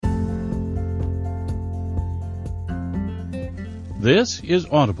This is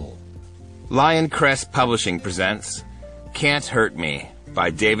Audible. Lion Crest Publishing presents Can't Hurt Me by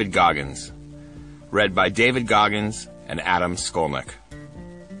David Goggins. Read by David Goggins and Adam Skolnick.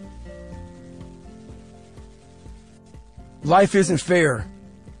 Life isn't fair.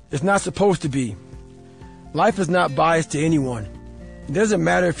 It's not supposed to be. Life is not biased to anyone. It doesn't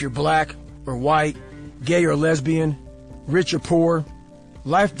matter if you're black or white, gay or lesbian, rich or poor.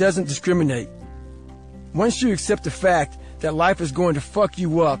 Life doesn't discriminate. Once you accept the fact that life is going to fuck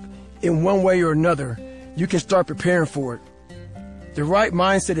you up in one way or another, you can start preparing for it. The right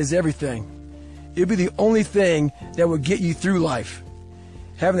mindset is everything. It'll be the only thing that will get you through life.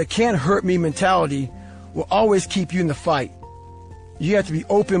 Having a can't hurt me mentality will always keep you in the fight. You have to be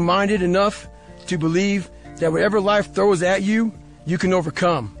open-minded enough to believe that whatever life throws at you, you can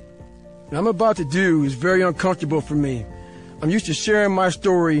overcome. What I'm about to do is very uncomfortable for me. I'm used to sharing my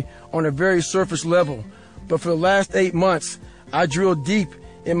story on a very surface level, but for the last 8 months, I drilled deep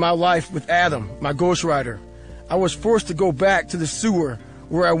in my life with Adam, my ghostwriter. I was forced to go back to the sewer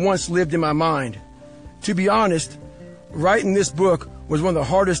where I once lived in my mind. To be honest, writing this book was one of the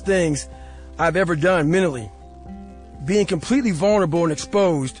hardest things I've ever done mentally. Being completely vulnerable and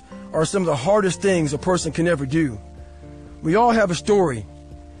exposed are some of the hardest things a person can ever do. We all have a story.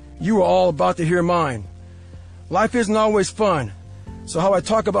 You are all about to hear mine. Life isn't always fun, so how I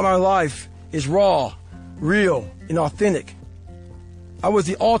talk about my life is raw, real, and authentic. I was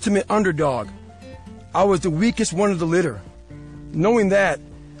the ultimate underdog. I was the weakest one of the litter. Knowing that,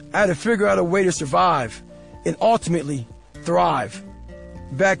 I had to figure out a way to survive and ultimately thrive.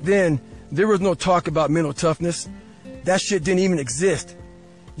 Back then, there was no talk about mental toughness. That shit didn't even exist.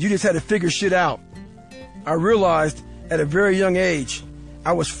 You just had to figure shit out. I realized at a very young age,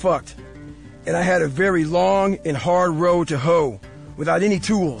 I was fucked. And I had a very long and hard road to hoe without any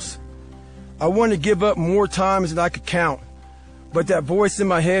tools. I wanted to give up more times than I could count, but that voice in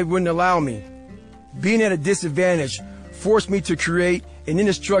my head wouldn't allow me. Being at a disadvantage forced me to create an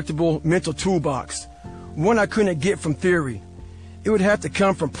indestructible mental toolbox, one I couldn't get from theory. It would have to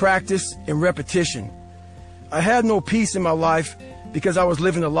come from practice and repetition. I had no peace in my life because I was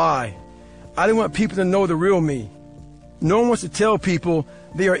living a lie. I didn't want people to know the real me. No one wants to tell people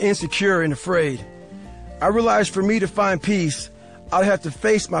they are insecure and afraid. I realized for me to find peace, I'd have to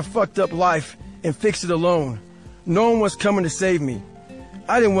face my fucked up life and fix it alone. No one was coming to save me.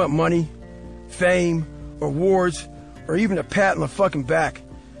 I didn't want money, fame, awards, or even a pat on the fucking back.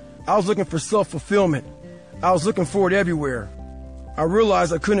 I was looking for self-fulfillment. I was looking for it everywhere. I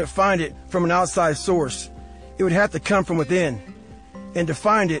realized I couldn't find it from an outside source. It would have to come from within. And to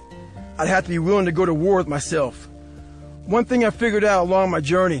find it, I'd have to be willing to go to war with myself. One thing I figured out along my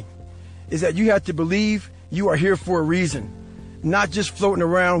journey is that you have to believe you are here for a reason, not just floating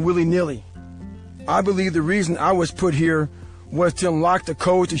around willy-nilly. I believe the reason I was put here was to unlock the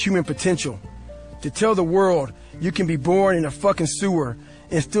code to human potential, to tell the world you can be born in a fucking sewer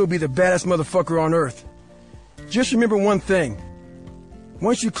and still be the baddest motherfucker on earth. Just remember one thing.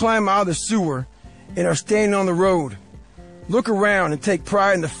 Once you climb out of the sewer and are standing on the road, look around and take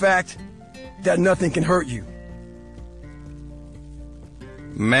pride in the fact that nothing can hurt you.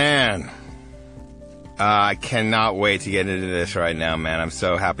 Man, I cannot wait to get into this right now, man. I'm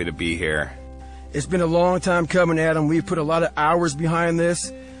so happy to be here. It's been a long time coming, Adam. We've put a lot of hours behind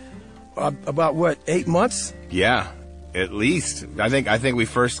this. About what, 8 months? Yeah, at least. I think we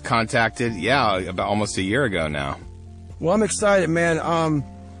first contacted, about almost a year ago now. Well, I'm excited, man.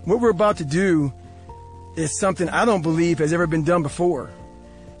 What we're about to do is something I don't believe has ever been done before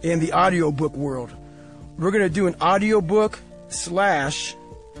in the audiobook world. We're going to do an audiobook /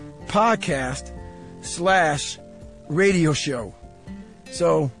 podcast / radio show.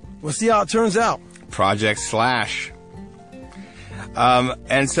 So we'll see how it turns out. Project /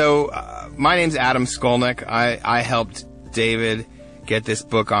 And so my name's Adam Skolnick. I helped David get this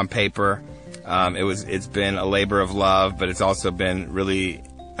book on paper. It's been a labor of love, but it's also been really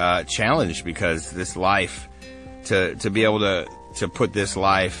challenged because this life, to be able to put this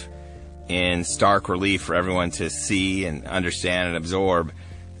life in stark relief for everyone to see and understand and absorb,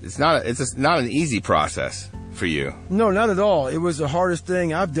 it's not an easy process for you. No, not at all. It was the hardest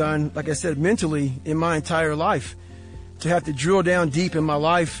thing I've done, like I said, mentally in my entire life. To have to drill down deep in my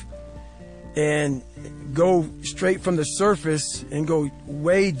life and go straight from the surface and go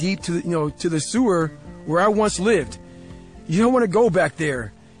way deep to the sewer where I once lived. You don't want to go back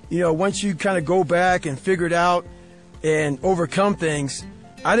there. Once you kind of go back and figure it out and overcome things,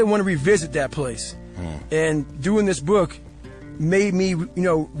 I didn't want to revisit that place. And doing this book made me,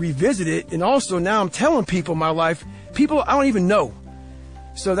 revisit it. And also now I'm telling people my life, people I don't even know.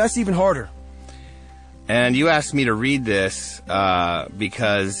 So that's even harder. And you asked me to read this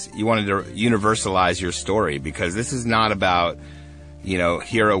because you wanted to universalize your story, because this is not about,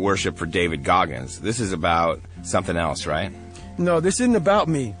 hero worship for David Goggins. This is about something else, right? No, this isn't about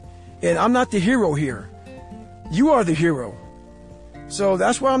me. And I'm not the hero here. You are the hero. So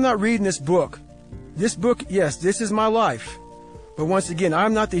that's why I'm not reading this book. This book, yes, this is my life. But once again,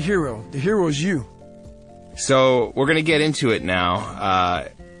 I'm not the hero. The hero is you. So we're going to get into it now.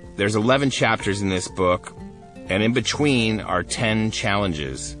 There's 11 chapters in this book, and in between are 10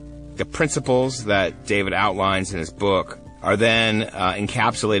 challenges. The principles that David outlines in his book are then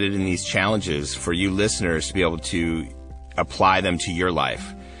encapsulated in these challenges for you listeners to be able to apply them to your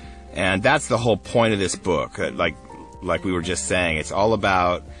life. And that's the whole point of this book. Like we were just saying, it's all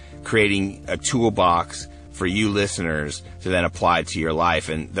about creating a toolbox for you listeners to then apply to your life.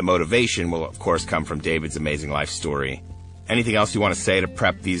 And the motivation will, of course, come from David's amazing life story. Anything else you want to say to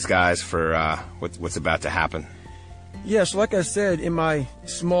prep these guys for what's about to happen? Yes, like I said in my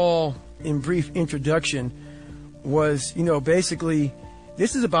small and brief introduction was, basically,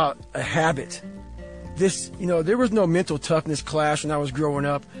 this is about a habit. There was no mental toughness class when I was growing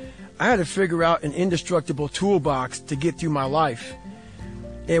up. I had to figure out an indestructible toolbox to get through my life.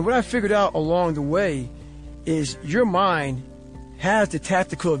 And what I figured out along the way is your mind has the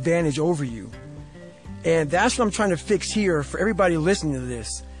tactical advantage over you. And that's what I'm trying to fix here for everybody listening to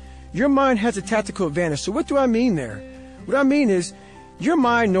this. Your mind has a tactical advantage. So what do I mean there? What I mean is your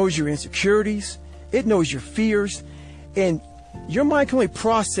mind knows your insecurities. It knows your fears. And your mind can only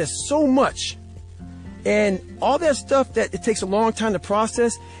process so much. And all that stuff that it takes a long time to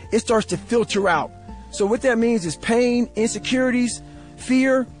process, it starts to filter out. So what that means is pain, insecurities,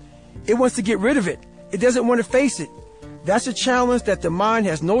 fear. It wants to get rid of it. It doesn't want to face it. That's a challenge that the mind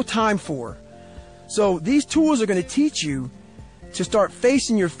has no time for. So these tools are going to teach you to start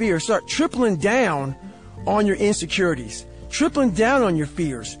facing your fears, start tripling down on your insecurities, tripling down on your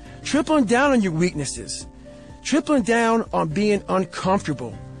fears, tripling down on your weaknesses, tripling down on being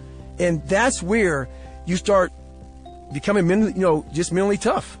uncomfortable. And that's where you start becoming just mentally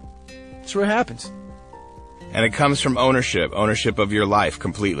tough. That's what happens. And it comes from ownership of your life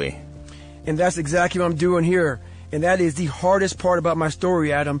completely. And that's exactly what I'm doing here. And that is the hardest part about my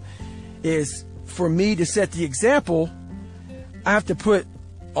story, Adam, is for me to set the example, I have to put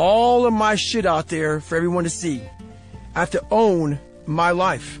all of my shit out there for everyone to see. I have to own my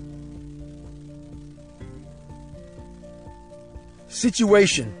life.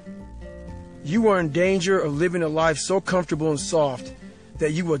 Situation. You are in danger of living a life so comfortable and soft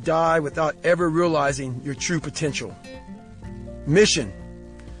that you will die without ever realizing your true potential. Mission.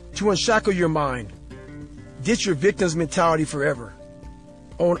 To unshackle your mind. Ditch your victim's mentality forever.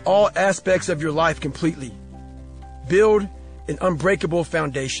 Own all aspects of your life completely. Build an unbreakable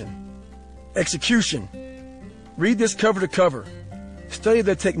foundation. Execution. Read this cover to cover. Study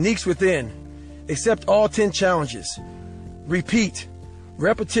the techniques within. Accept all 10 challenges. Repeat.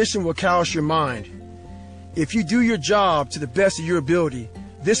 Repetition will callous your mind. If you do your job to the best of your ability,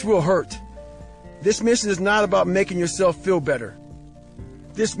 this will hurt. This mission is not about making yourself feel better.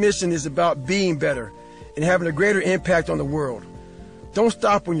 This mission is about being better and having a greater impact on the world. Don't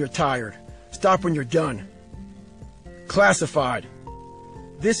stop when you're tired. Stop when you're done. Classified.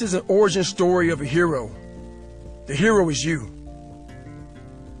 This is an origin story of a hero. The hero is you.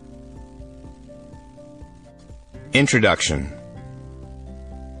 Introduction.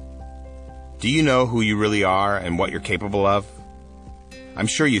 Do you know who you really are and what you're capable of? I'm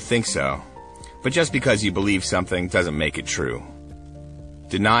sure you think so, but just because you believe something doesn't make it true.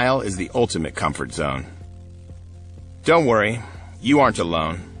 Denial is the ultimate comfort zone. Don't worry, you aren't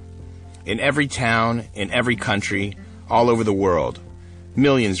alone. In every town, in every country, all over the world,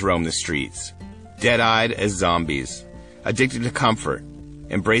 millions roam the streets, dead-eyed as zombies, addicted to comfort,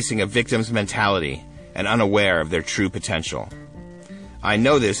 embracing a victim's mentality, and unaware of their true potential. I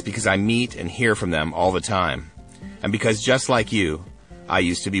know this because I meet and hear from them all the time, and because just like you, I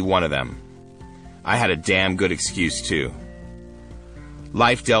used to be one of them. I had a damn good excuse too.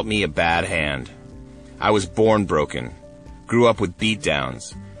 Life dealt me a bad hand. I was born broken, grew up with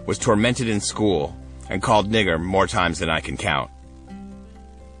beatdowns, was tormented in school, and called nigger more times than I can count.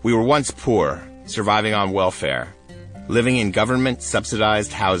 We were once poor, surviving on welfare, living in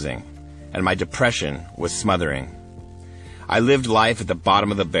government-subsidized housing, and my depression was smothering. I lived life at the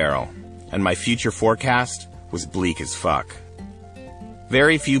bottom of the barrel, and my future forecast was bleak as fuck.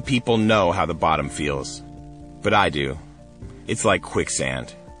 Very few people know how the bottom feels, but I do. It's like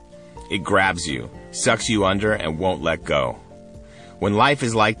quicksand. It grabs you, sucks you under, and won't let go. When life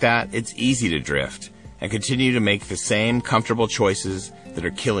is like that, it's easy to drift and continue to make the same comfortable choices that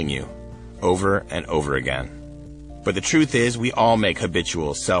are killing you, over and over again. But the truth is, we all make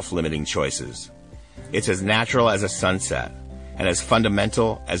habitual, self-limiting choices. It's as natural as a sunset, and as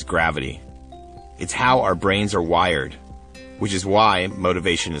fundamental as gravity. It's how our brains are wired, which is why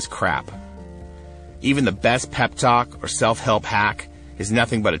motivation is crap. Even the best pep talk or self-help hack is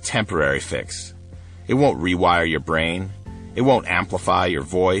nothing but a temporary fix. It won't rewire your brain. It won't amplify your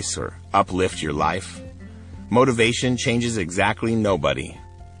voice or uplift your life. Motivation changes exactly nobody.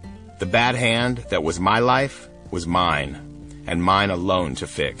 The bad hand that was my life was mine, and mine alone to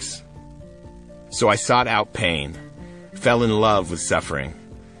fix. So I sought out pain, fell in love with suffering,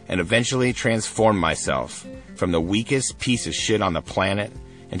 and eventually transformed myself from the weakest piece of shit on the planet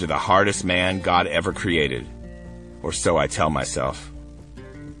into the hardest man God ever created. Or so I tell myself.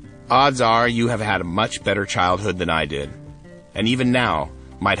 Odds are you have had a much better childhood than I did, and even now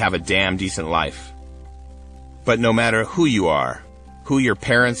might have a damn decent life. But no matter who you are, who your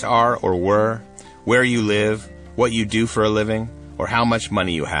parents are or were, where you live, what you do for a living, or how much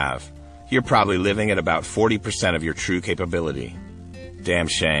money you have, you're probably living at about 40% of your true capability. Damn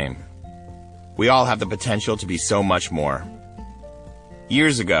shame. We all have the potential to be so much more.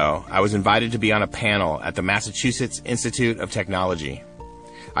 Years ago, I was invited to be on a panel at the Massachusetts Institute of Technology.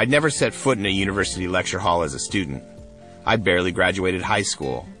 I'd never set foot in a university lecture hall as a student. I'd barely graduated high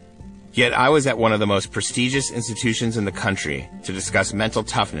school. Yet I was at one of the most prestigious institutions in the country to discuss mental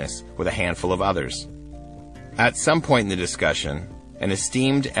toughness with a handful of others. At some point in the discussion, an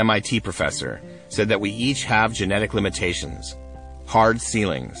esteemed MIT professor said that we each have genetic limitations, hard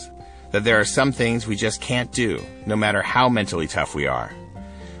ceilings, that there are some things we just can't do, no matter how mentally tough we are.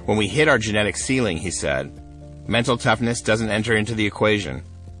 When we hit our genetic ceiling, he said, mental toughness doesn't enter into the equation.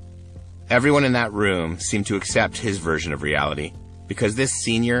 Everyone in that room seemed to accept his version of reality, because this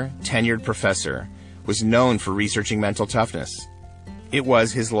senior, tenured professor was known for researching mental toughness. It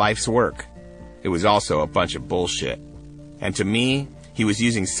was his life's work. It was also a bunch of bullshit. And to me, he was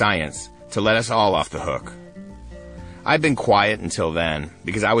using science to let us all off the hook. I'd been quiet until then,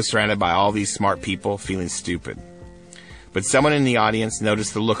 because I was surrounded by all these smart people feeling stupid. But someone in the audience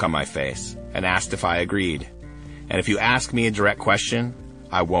noticed the look on my face and asked if I agreed. And if you ask me a direct question,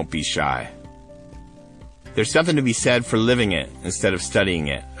 I won't be shy. There's something to be said for living it instead of studying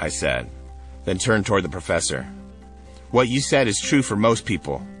it, I said, then turned toward the professor. What you said is true for most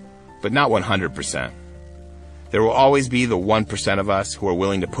people, but not 100%. There will always be the 1% of us who are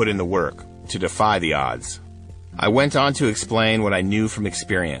willing to put in the work, to defy the odds. I went on to explain what I knew from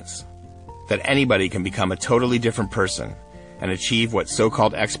experience, that anybody can become a totally different person and achieve what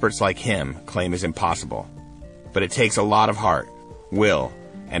so-called experts like him claim is impossible. But it takes a lot of heart, will,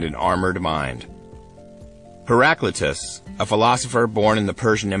 and an armored mind. Heraclitus, a philosopher born in the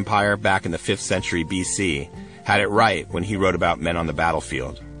Persian Empire back in the 5th century BC, had it right when he wrote about men on the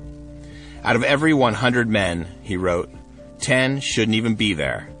battlefield. Out of every 100 men, he wrote, 10 shouldn't even be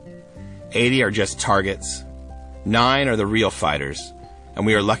there. 80 are just targets. 9 are the real fighters, and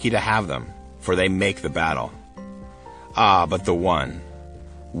we are lucky to have them, for they make the battle. Ah, but the one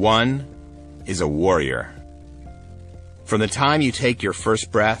is a warrior. From the time you take your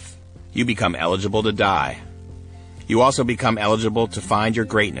first breath, you become eligible to die. You also become eligible to find your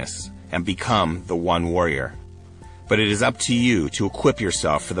greatness and become the one warrior. But it is up to you to equip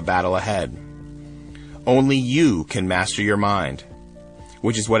yourself for the battle ahead. Only you can master your mind,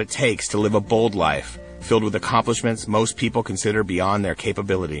 which is what it takes to live a bold life filled with accomplishments most people consider beyond their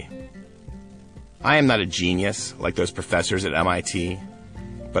capability. I am not a genius like those professors at MIT,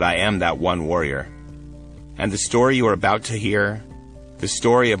 but I am that one warrior. And the story you are about to hear, the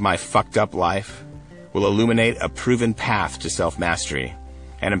story of my fucked up life, will illuminate a proven path to self-mastery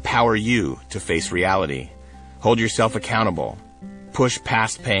and empower you to face reality, hold yourself accountable, push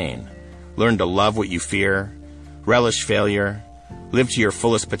past pain, learn to love what you fear, relish failure, live to your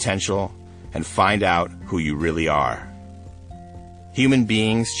fullest potential, and find out who you really are. Human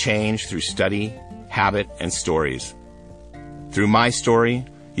beings change through study, habit, and stories. Through my story,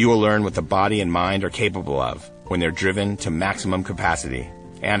 you will learn what the body and mind are capable of when they're driven to maximum capacity,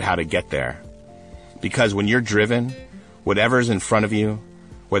 and how to get there. Because when you're driven, whatever is in front of you,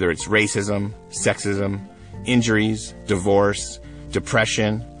 whether it's racism, sexism, injuries, divorce,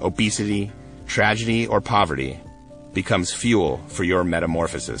 depression, obesity, tragedy, or poverty, becomes fuel for your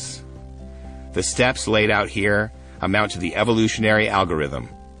metamorphosis. The steps laid out here amount to the evolutionary algorithm,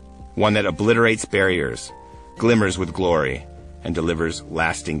 one that obliterates barriers, glimmers with glory, and delivers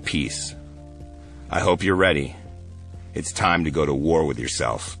lasting peace. I hope you're ready. It's time to go to war with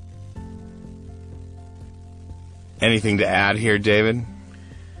yourself. Anything to add here, David?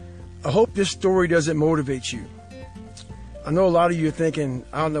 I hope this story doesn't motivate you. I know a lot of you are thinking,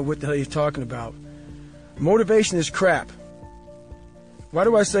 I don't know what the hell he's talking about. Motivation is crap. Why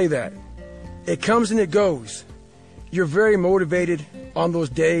do I say that? It comes and it goes. You're very motivated on those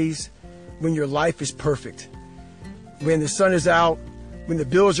days when your life is perfect. When the sun is out, when the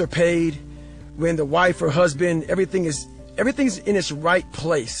bills are paid, when the wife or husband, everything's in its right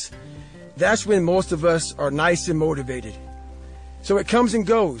place. That's when most of us are nice and motivated. So it comes and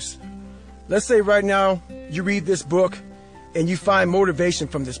goes. Let's say right now you read this book and you find motivation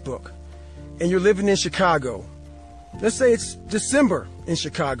from this book, and you're living in Chicago. Let's say it's December in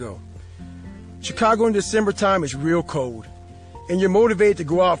Chicago. Chicago in December time is real cold, and you're motivated to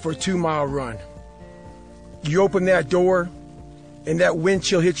go out for a 2-mile run. You open that door and that wind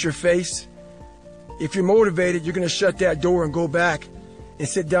chill hits your face. If you're motivated, you're going to shut that door and go back and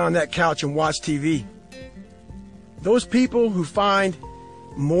sit down on that couch and watch TV. Those people who find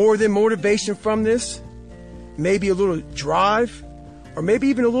more than motivation from this, maybe a little drive, or maybe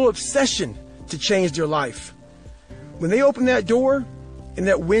even a little obsession to change their life. When they open that door and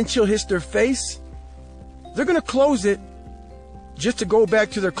that wind chill hits their face, they're going to close it just to go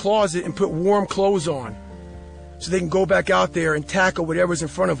back to their closet and put warm clothes on so they can go back out there and tackle whatever's in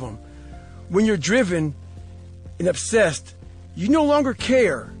front of them. When you're driven and obsessed, you no longer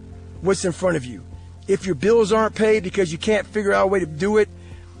care what's in front of you. If your bills aren't paid because you can't figure out a way to do it,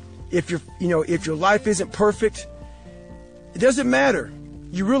 if your life isn't perfect, it doesn't matter.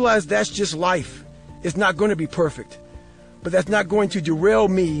 You realize that's just life. It's not going to be perfect, but that's not going to derail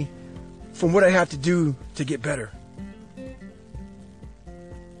me from what I have to do to get better.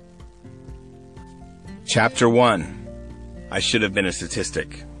 Chapter 1. I should have been a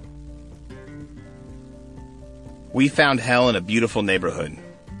statistic. We found hell in a beautiful neighborhood.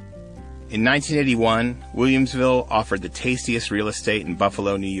 In 1981, Williamsville offered the tastiest real estate in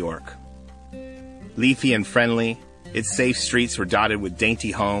Buffalo, New York. Leafy and friendly, its safe streets were dotted with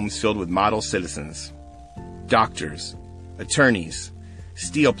dainty homes filled with model citizens. Doctors, attorneys,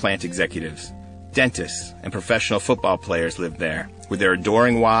 steel plant executives, dentists, and professional football players lived there, with their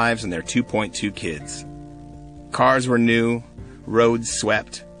adoring wives and their 2.2 kids. Cars were new, roads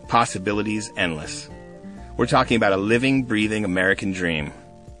swept, possibilities endless. We're talking about a living, breathing American dream.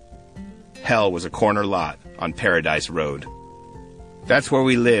 Hell was a corner lot on Paradise Road. That's where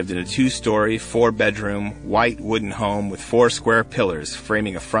we lived, in a 2-story, 4-bedroom, white wooden home with 4 square pillars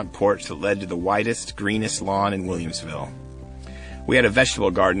framing a front porch that led to the widest, greenest lawn in Williamsville. We had a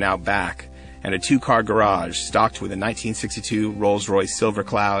vegetable garden out back and a 2-car garage stocked with a 1962 Rolls-Royce Silver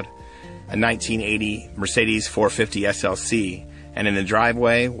Cloud, a 1980 Mercedes 450 SLC, and in the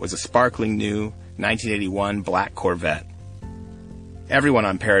driveway was a sparkling new 1981 black Corvette. Everyone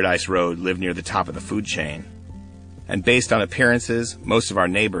on Paradise Road lived near the top of the food chain. And based on appearances, most of our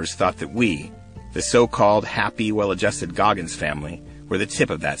neighbors thought that we, the so-called happy, well-adjusted Goggins family, were the tip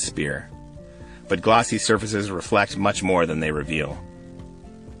of that spear. But glossy surfaces reflect much more than they reveal.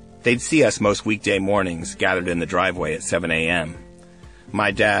 They'd see us most weekday mornings gathered in the driveway at 7 a.m.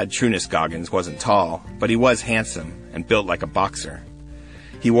 My dad, Trunus Goggins, wasn't tall, but he was handsome and built like a boxer.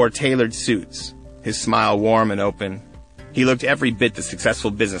 He wore tailored suits, his smile warm and open. He looked every bit the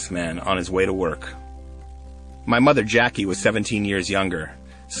successful businessman on his way to work. My mother, Jackie, was 17 years younger,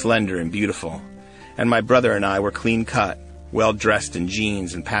 slender and beautiful, and my brother and I were clean-cut, well-dressed in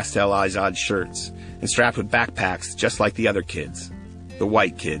jeans and pastel-izod shirts, and strapped with backpacks just like the other kids, the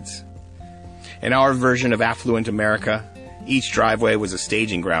white kids. In our version of affluent America, each driveway was a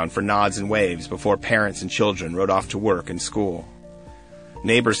staging ground for nods and waves before parents and children rode off to work and school.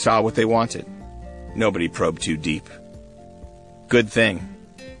 Neighbors saw what they wanted. Nobody probed too deep. Good thing.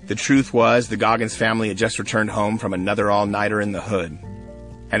 The truth was the Goggins family had just returned home from another all-nighter in the hood.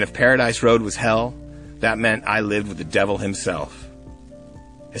 And if Paradise Road was hell, that meant I lived with the devil himself.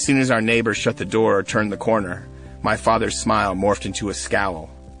 As soon as our neighbors shut the door or turned the corner, my father's smile morphed into a scowl.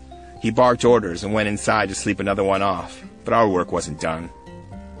 He barked orders and went inside to sleep another one off, but our work wasn't done.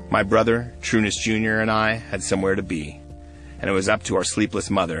 My brother, Trunus Jr., and I had somewhere to be, and it was up to our sleepless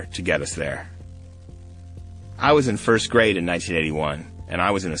mother to get us there. I was in first grade in 1981, and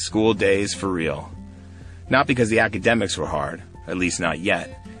I was in a school daze for real. Not because the academics were hard, at least not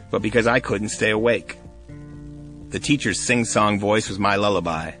yet, but because I couldn't stay awake. The teacher's sing-song voice was my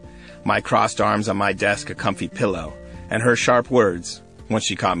lullaby, my crossed arms on my desk a comfy pillow, and her sharp words, once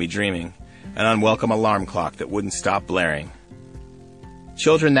she caught me dreaming, an unwelcome alarm clock that wouldn't stop blaring.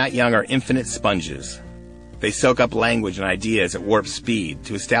 Children that young are infinite sponges. They soak up language and ideas at warp speed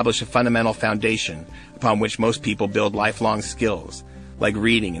to establish a fundamental foundation upon which most people build lifelong skills, like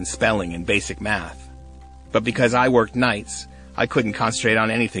reading and spelling and basic math. But because I worked nights, I couldn't concentrate on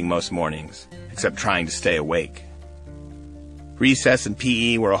anything most mornings, except trying to stay awake. Recess and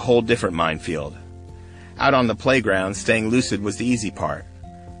PE were a whole different minefield. Out on the playground, staying lucid was the easy part.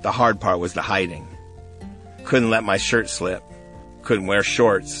 The hard part was the hiding. Couldn't let my shirt slip. Couldn't wear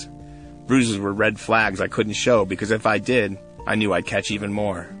shorts. Bruises were red flags I couldn't show because if I did, I knew I'd catch even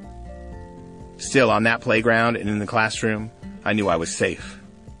more. Still, on that playground and in the classroom, I knew I was safe.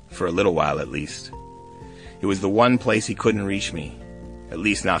 For a little while, at least. It was the one place he couldn't reach me. At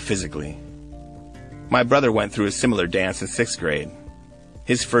least not physically. My brother went through a similar dance in 6th grade.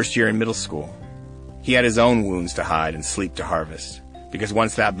 His first year in middle school. He had his own wounds to hide and sleep to harvest. Because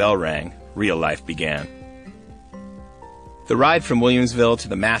once that bell rang, real life began. The ride from Williamsville to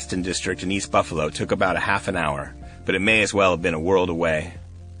the Maston district in East Buffalo took about a half an hour, but it may as well have been a world away.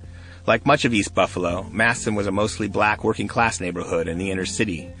 Like much of East Buffalo, Maston was a mostly black working-class neighborhood in the inner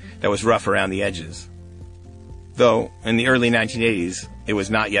city that was rough around the edges. Though, in the early 1980s, it was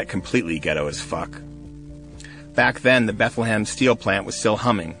not yet completely ghetto as fuck. Back then, the Bethlehem steel plant was still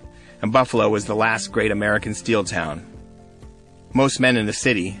humming, and Buffalo was the last great American steel town. Most men in the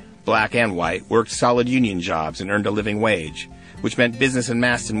city, black and white, worked solid union jobs and earned a living wage, which meant business in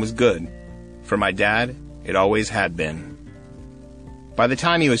Maston was good. For my dad, it always had been. By the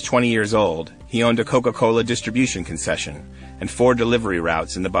time he was 20 years old, he owned a Coca-Cola distribution concession and 4 delivery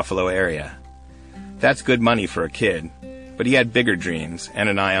routes in the Buffalo area. That's good money for a kid, but he had bigger dreams and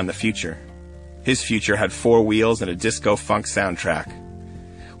an eye on the future. His future had 4 wheels and a disco-funk soundtrack.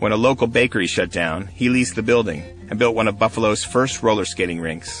 When a local bakery shut down, he leased the building and built one of Buffalo's first roller skating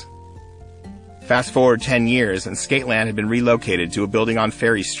rinks. Fast forward 10 years, and Skateland had been relocated to a building on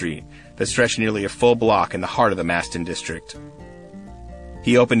Ferry Street that stretched nearly a full block in the heart of the Maston district.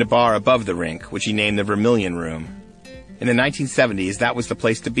 He opened a bar above the rink, which he named the Vermilion Room. In the 1970s, that was the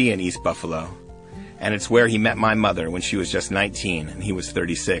place to be in East Buffalo. And it's where he met my mother when she was just 19 and he was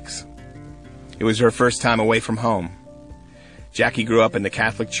 36. It was her first time away from home. Jackie grew up in the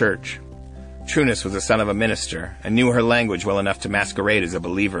Catholic Church. Trunis was the son of a minister and knew her language well enough to masquerade as a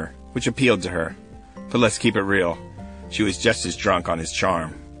believer, which appealed to her. But let's keep it real. She was just as drunk on his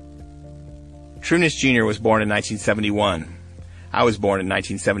charm. Trunis Jr. was born in 1971. I was born in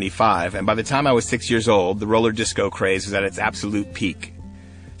 1975, and by the time I was 6 years old, the roller disco craze was at its absolute peak.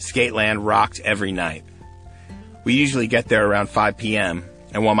 Skateland rocked every night. We usually get there around 5 p.m.,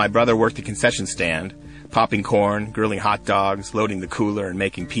 and while my brother worked the concession stand, popping corn, grilling hot dogs, loading the cooler, and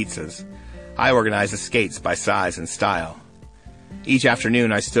making pizzas, I organized the skates by size and style. Each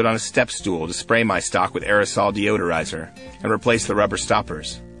afternoon I stood on a step stool to spray my stock with aerosol deodorizer and replace the rubber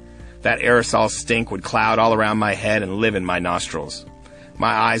stoppers. That aerosol stink would cloud all around my head and live in my nostrils.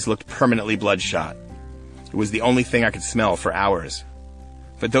 My eyes looked permanently bloodshot. It was the only thing I could smell for hours.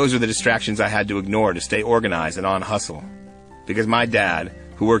 But those were the distractions I had to ignore to stay organized and on hustle. Because my dad,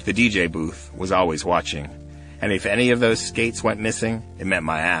 who worked the DJ booth, was always watching. And if any of those skates went missing, it meant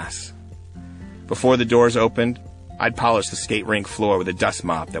my ass. Before the doors opened, I'd polish the skate rink floor with a dust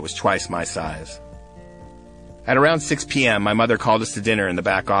mop that was twice my size. At around 6 p.m., my mother called us to dinner in the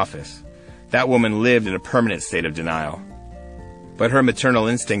back office. That woman lived in a permanent state of denial. But her maternal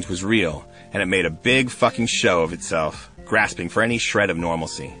instinct was real, and it made a big fucking show of itself, grasping for any shred of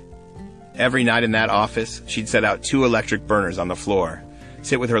normalcy. Every night in that office, she'd set out 2 electric burners on the floor,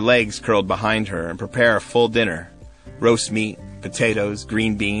 sit with her legs curled behind her, and prepare a full dinner. Roast meat, potatoes,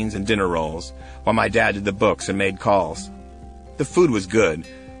 green beans, and dinner rolls, while my dad did the books and made calls. The food was good,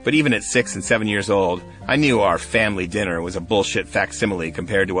 but even at 6 and 7 years old, I knew our family dinner was a bullshit facsimile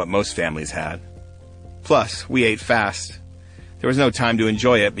compared to what most families had. Plus, we ate fast. There was no time to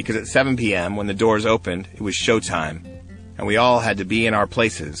enjoy it because at 7 p.m., when the doors opened, it was showtime, and we all had to be in our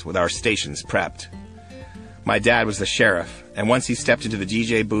places with our stations prepped. My dad was the sheriff, and once he stepped into the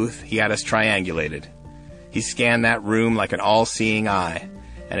DJ booth, he had us triangulated. He scanned that room like an all-seeing eye,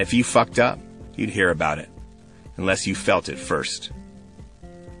 and if you fucked up, you'd hear about it, unless you felt it first.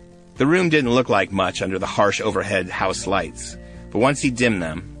 The room didn't look like much under the harsh overhead house lights, but once he dimmed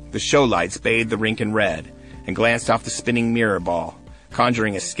them, the show lights bathed the rink in red and glanced off the spinning mirror ball,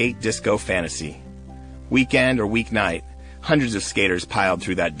 conjuring a skate disco fantasy. Weekend or weeknight, hundreds of skaters piled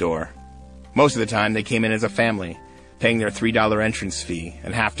through that door. Most of the time they came in as a family, paying their $3 entrance fee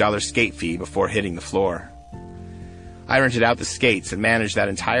and $50 skate fee before hitting the floor. I rented out the skates and managed that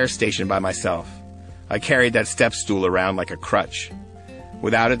entire station by myself. I carried that step stool around like a crutch.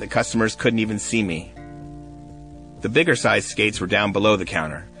 Without it, the customers couldn't even see me. The bigger sized skates were down below the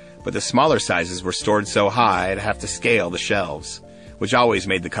counter, but the smaller sizes were stored so high I'd have to scale the shelves, which always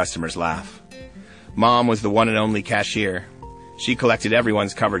made the customers laugh. Mom was the one and only cashier. She collected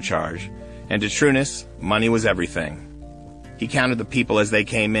everyone's cover charge, and to Trunis, money was everything. He counted the people as they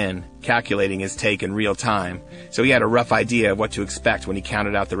came in, calculating his take in real time, so he had a rough idea of what to expect when he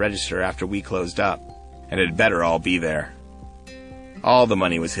counted out the register after we closed up, and it had better all be there. All the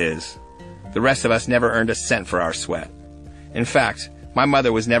money was his. The rest of us never earned a cent for our sweat. In fact, my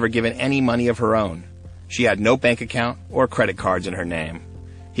mother was never given any money of her own. She had no bank account or credit cards in her name.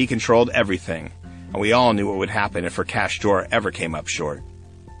 He controlled everything, and we all knew what would happen if her cash drawer ever came up short.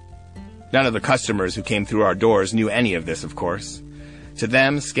 None of the customers who came through our doors knew any of this, of course. To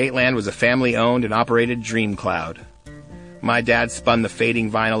them, Skateland was a family-owned and operated dream cloud. My dad spun the fading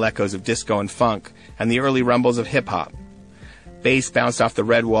vinyl echoes of disco and funk and the early rumbles of hip-hop. Bass bounced off the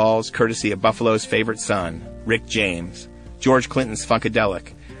red walls courtesy of Buffalo's favorite son, Rick James, George Clinton's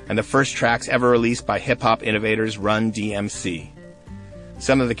Funkadelic, and the first tracks ever released by hip-hop innovators Run DMC.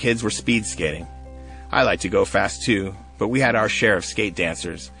 Some of the kids were speed skating. I liked to go fast too, but we had our share of skate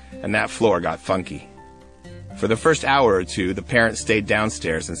dancers, and that floor got funky. For the first hour or two, the parents stayed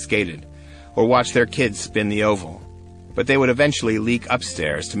downstairs and skated, or watched their kids spin the oval. But they would eventually leak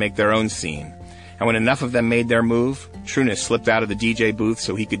upstairs to make their own scene, and when enough of them made their move, Trunis slipped out of the DJ booth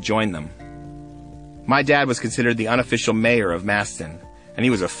so he could join them. My dad was considered the unofficial mayor of Maston, and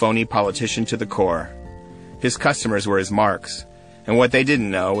he was a phony politician to the core. His customers were his marks, and what they didn't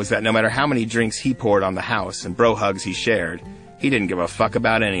know was that no matter how many drinks he poured on the house and bro hugs he shared, he didn't give a fuck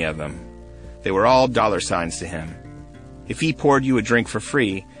about any of them. They were all dollar signs to him. If he poured you a drink for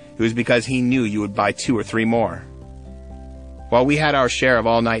free, it was because he knew you would buy 2 or 3 more. While we had our share of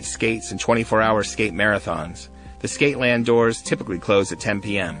all-night skates and 24-hour skate marathons, the Skateland doors typically closed at 10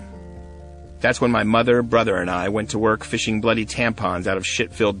 p.m. That's when my mother, brother, and I went to work fishing bloody tampons out of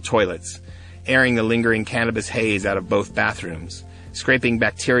shit-filled toilets, airing the lingering cannabis haze out of both bathrooms, scraping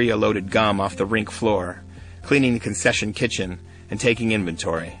bacteria-loaded gum off the rink floor, cleaning the concession kitchen, and taking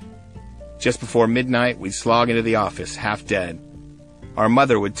inventory. Just before midnight, we'd slog into the office, half dead. Our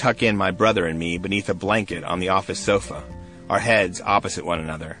mother would tuck in my brother and me beneath a blanket on the office sofa, our heads opposite one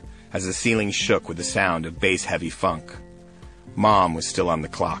another, as the ceiling shook with the sound of bass-heavy funk. Mom was still on the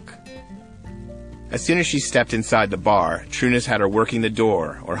clock. As soon as she stepped inside the bar, Trunis had her working the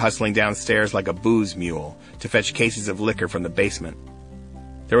door or hustling downstairs like a booze mule to fetch cases of liquor from the basement.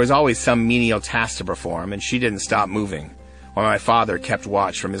 There was always some menial task to perform, and she didn't stop moving, while my father kept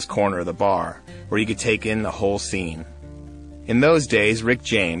watch from his corner of the bar, where he could take in the whole scene. In those days, Rick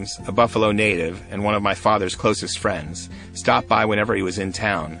James, a Buffalo native and one of my father's closest friends, stopped by whenever he was in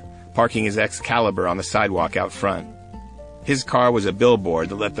town, parking his Excalibur on the sidewalk out front. His car was a billboard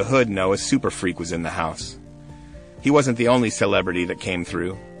that let the hood know a super freak was in the house. He wasn't the only celebrity that came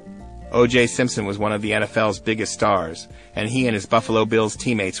through. O.J. Simpson was one of the NFL's biggest stars, and he and his Buffalo Bills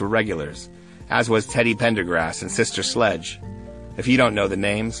teammates were regulars, as was Teddy Pendergrass and Sister Sledge. If you don't know the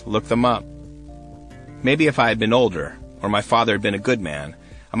names, look them up. Maybe if I had been older, or my father had been a good man,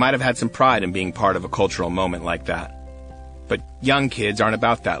 I might have had some pride in being part of a cultural moment like that. But young kids aren't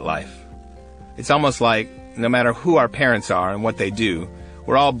about that life. It's almost like, no matter who our parents are and what they do,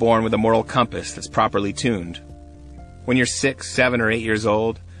 we're all born with a moral compass that's properly tuned. When you're 6, 7, or 8 years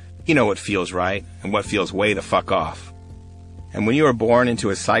old, you know what feels right and what feels way the fuck off. And when you are born into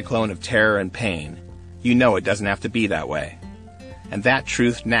a cyclone of terror and pain, you know it doesn't have to be that way. And that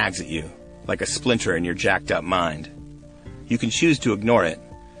truth nags at you, like a splinter in your jacked up mind. You can choose to ignore it,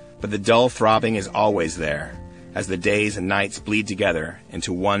 but the dull throbbing is always there, as the days and nights bleed together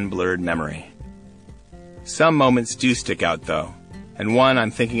into one blurred memory. Some moments do stick out, though, and one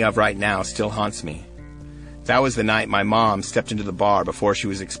I'm thinking of right now still haunts me. That was the night my mom stepped into the bar before she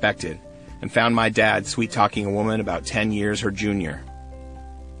was expected, and found my dad sweet-talking a woman about 10 years her junior.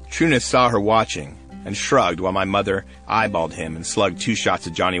 Trunis saw her watching, and shrugged while my mother eyeballed him and slugged 2 shots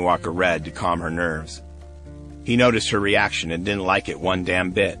of Johnny Walker Red to calm her nerves. He noticed her reaction and didn't like it one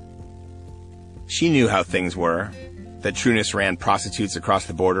damn bit. She knew how things were, that Trunis ran prostitutes across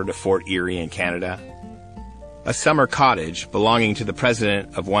the border to Fort Erie in Canada. A summer cottage belonging to the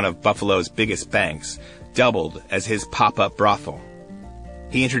president of one of Buffalo's biggest banks doubled as his pop-up brothel.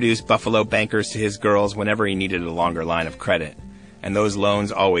 He introduced Buffalo bankers to his girls whenever he needed a longer line of credit, and those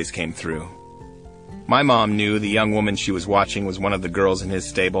loans always came through. My mom knew the young woman she was watching was one of the girls in his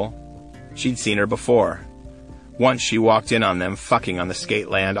stable. She'd seen her before. Once she walked in on them fucking on the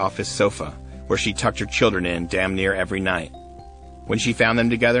Skateland office sofa, where she tucked her children in damn near every night. When she found them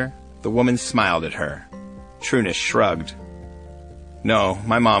together, the woman smiled at her. Trunis shrugged. No,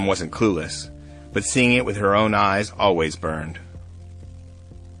 my mom wasn't clueless, but seeing it with her own eyes always burned.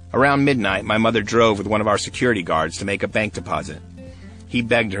 Around midnight, my mother drove with one of our security guards to make a bank deposit. He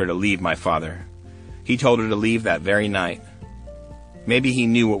begged her to leave my father. He told her to leave that very night. Maybe he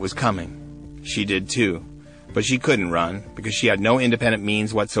knew what was coming. She did too, But she couldn't run because she had no independent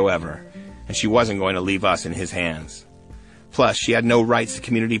means whatsoever, and she wasn't going to leave us in his hands. Plus, she had no rights to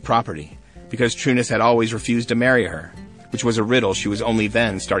community property because Trunis had always refused to marry her, which was a riddle she was only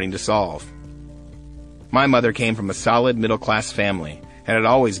then starting to solve. My mother came from a solid middle-class family and had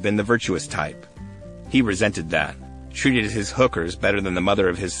always been the virtuous type. He resented that, treated his hookers better than the mother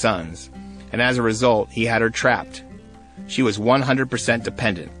of his sons, and as a result, he had her trapped. She was 100%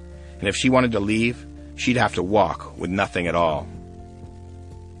 dependent, and if she wanted to leave, she'd have to walk with nothing at all.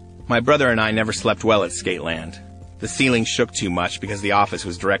 My brother and I never slept well at Skateland. The ceiling shook too much because the office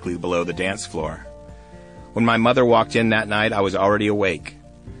was directly below the dance floor. When my mother walked in that night, I was already awake.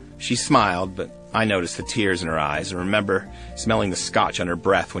 She smiled, but I noticed the tears in her eyes and remember smelling the scotch on her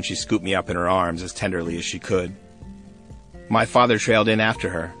breath when she scooped me up in her arms as tenderly as she could. My father trailed in after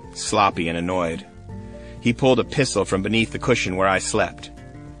her, sloppy and annoyed. He pulled a pistol from beneath the cushion where I slept.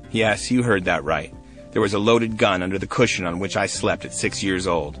 Yes, you heard that right. There was a loaded gun under the cushion on which I slept at 6 years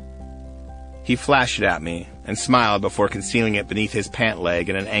old. He flashed it at me and smiled before concealing it beneath his pant leg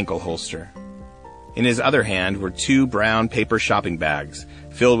in an ankle holster. In his other hand were 2 brown paper shopping bags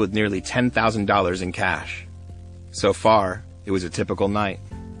filled with nearly $10,000 in cash. So far, it was a typical night.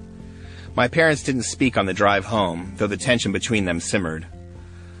 My parents didn't speak on the drive home, though the tension between them simmered.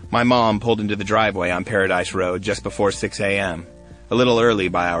 My mom pulled into the driveway on Paradise Road just before 6 a.m., a little early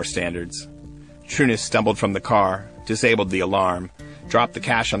by our standards. Trunis stumbled from the car, disabled the alarm, dropped the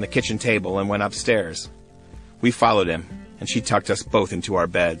cash on the kitchen table, and went upstairs. We followed him, and she tucked us both into our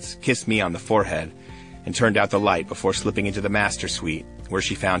beds, kissed me on the forehead, and turned out the light before slipping into the master suite, where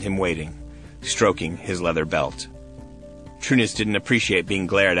she found him waiting, stroking his leather belt. Trunis didn't appreciate being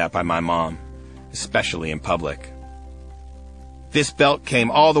glared at by my mom, especially in public. "This belt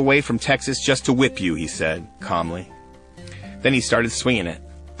came all the way from Texas just to whip you," he said, calmly. Then he started swinging it,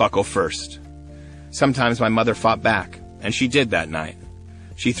 buckle first. Sometimes my mother fought back, and she did that night.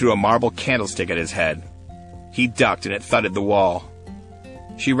 She threw a marble candlestick at his head. He ducked and it thudded the wall.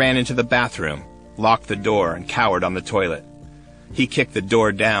 She ran into the bathroom, locked the door, and cowered on the toilet. He kicked the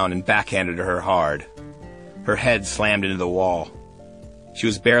door down and backhanded her hard. Her head slammed into the wall. She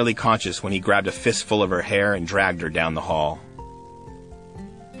was barely conscious when he grabbed a fistful of her hair and dragged her down the hall.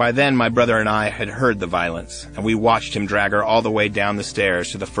 By then, my brother and I had heard the violence, and we watched him drag her all the way down the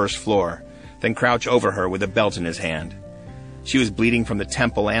stairs to the first floor, then crouch over her with a belt in his hand. She was bleeding from the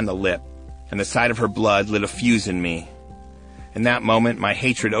temple and the lip, and the sight of her blood lit a fuse in me. In that moment, my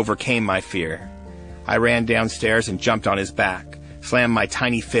hatred overcame my fear. I ran downstairs and jumped on his back, slammed my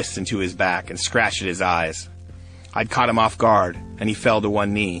tiny fists into his back, and scratched at his eyes. I'd caught him off guard, and he fell to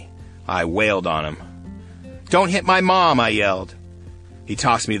one knee. I wailed on him. "Don't hit my mom," I yelled. He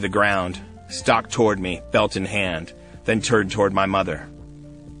tossed me to the ground, stalked toward me, belt in hand, then turned toward my mother.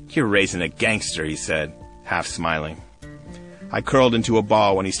 "You're raising a gangster," he said, half smiling. I curled into a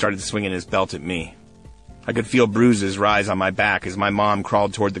ball when he started swinging his belt at me. I could feel bruises rise on my back as my mom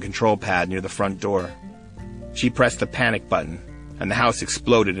crawled toward the control pad near the front door. She pressed the panic button, and the house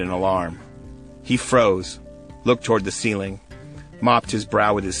exploded in alarm. He froze, looked toward the ceiling, mopped his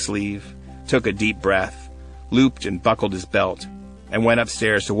brow with his sleeve, took a deep breath, looped and buckled his belt, and went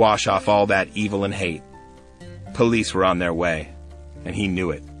upstairs to wash off all that evil and hate. Police were on their way, and he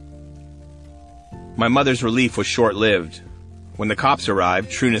knew it. My mother's relief was short-lived. When the cops arrived,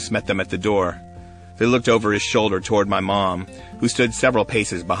 Trunis met them at the door. They looked over his shoulder toward my mom, who stood several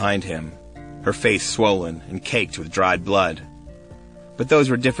paces behind him, her face swollen and caked with dried blood. But those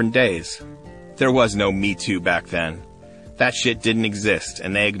were different days. There was no Me Too back then. That shit didn't exist,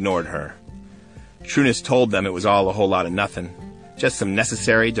 and they ignored her. Trunis told them it was all a whole lot of nothing, just some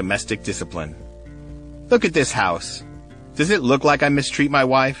necessary domestic discipline. "Look at this house. Does it look like I mistreat my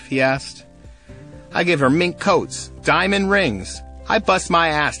wife?" he asked. "I give her mink coats, diamond rings. I bust my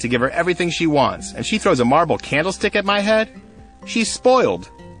ass to give her everything she wants, and she throws a marble candlestick at my head? She's spoiled."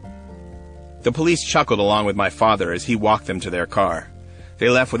 The police chuckled along with my father as he walked them to their car. They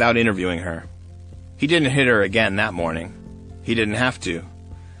left without interviewing her. He didn't hit her again that morning. He didn't have to.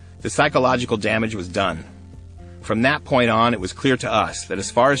 The psychological damage was done. From that point on, it was clear to us that as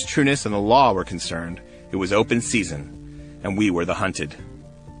far as Trunis and the law were concerned, it was open season, and we were the hunted.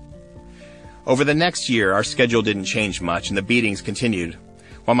 Over the next year, our schedule didn't change much, and the beatings continued,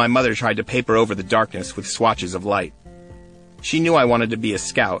 while my mother tried to paper over the darkness with swatches of light. She knew I wanted to be a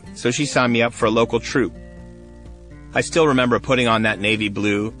scout, so she signed me up for a local troop. I still remember putting on that navy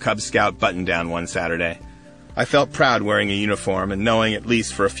blue Cub Scout button-down one Saturday. I felt proud wearing a uniform and knowing at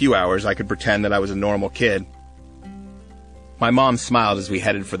least for a few hours I could pretend that I was a normal kid. My mom smiled as we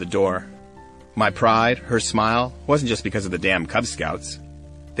headed for the door. My pride, her smile, wasn't just because of the damn Cub Scouts.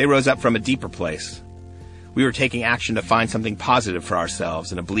 They rose up from a deeper place. We were taking action to find something positive for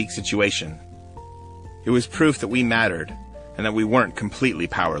ourselves in a bleak situation. It was proof that we mattered and that we weren't completely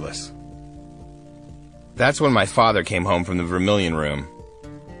powerless. That's when my father came home from the Vermilion Room.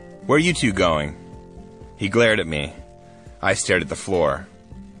 "Where are you two going?" He glared at me. I stared at the floor.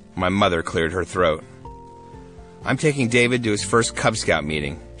 My mother cleared her throat. "I'm taking David to his first Cub Scout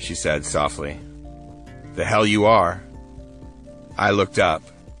meeting," she said softly. "The hell you are." I looked up,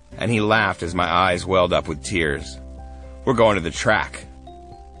 and he laughed as my eyes welled up with tears. "We're going to the track."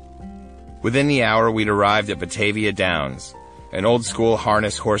 Within the hour, we'd arrived at Batavia Downs, an old-school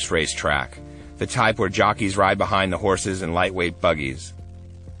harness horse race track, the type where jockeys ride behind the horses in lightweight buggies.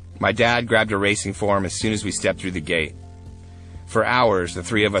 My dad grabbed a racing form as soon as we stepped through the gate. For hours, the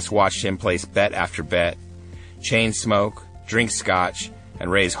three of us watched him place bet after bet, chain smoke, drink scotch,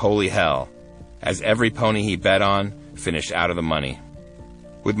 and raise holy hell, as every pony he bet on finished out of the money.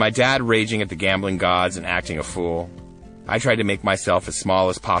 With my dad raging at the gambling gods and acting a fool, I tried to make myself as small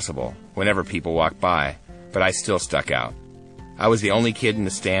as possible whenever people walked by, but I still stuck out. I was the only kid in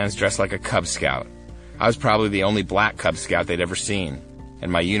the stands dressed like a Cub Scout. I was probably the only black Cub Scout they'd ever seen,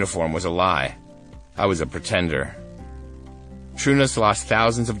 and my uniform was a lie. I was a pretender. Trunas lost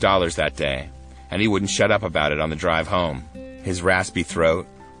thousands of dollars that day, and he wouldn't shut up about it on the drive home, his raspy throat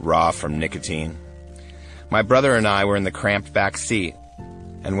raw from nicotine. My brother and I were in the cramped back seat,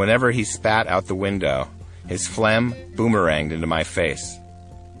 and whenever he spat out the window, his phlegm boomeranged into my face.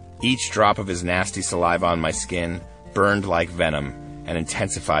 Each drop of his nasty saliva on my skin burned like venom and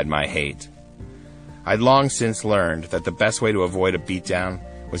intensified my hate. I'd long since learned that the best way to avoid a beatdown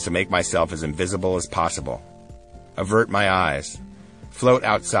was to make myself as invisible as possible. Avert my eyes, float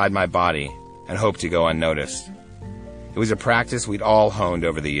outside my body, and hope to go unnoticed. It was a practice we'd all honed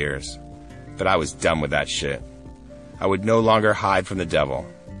over the years, but I was done with that shit. I would no longer hide from the devil.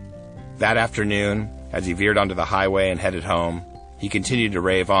 That afternoon, as he veered onto the highway and headed home, he continued to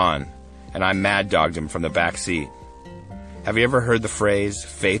rave on, and I mad-dogged him from the back seat. Have you ever heard the phrase,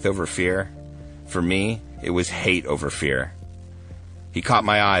 faith over fear? For me, it was hate over fear. He caught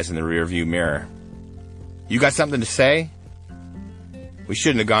my eyes in the rearview mirror. "You got something to say?" "We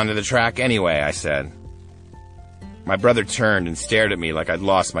shouldn't have gone to the track anyway," I said. My brother turned and stared at me like I'd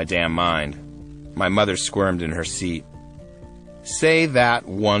lost my damn mind. My mother squirmed in her seat. "Say that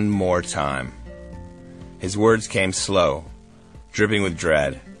one more time." His words came slow, dripping with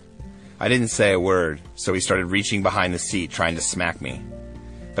dread. I didn't say a word, so he started reaching behind the seat trying to smack me.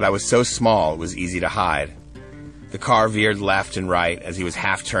 But I was so small it was easy to hide. The car veered left and right as he was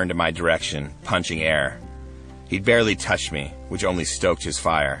half turned in my direction, punching air. He'd barely touched me, which only stoked his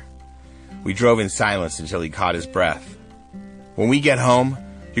fire. We drove in silence until he caught his breath. "When we get home,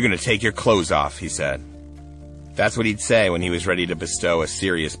 you're going to take your clothes off," he said. That's what he'd say when he was ready to bestow a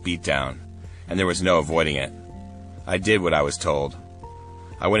serious beatdown, and there was no avoiding it. I did what I was told.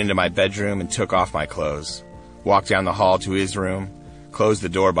 I went into my bedroom and took off my clothes, walked down the hall to his room, closed the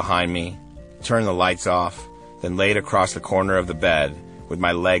door behind me, turned the lights off, then laid across the corner of the bed with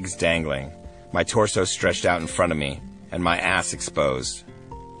my legs dangling, my torso stretched out in front of me, and my ass exposed.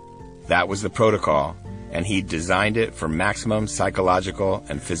 That was the protocol, and he'd designed it for maximum psychological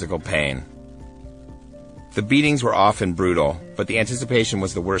and physical pain. The beatings were often brutal, but the anticipation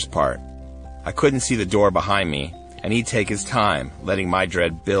was the worst part. I couldn't see the door behind me, and he'd take his time, letting my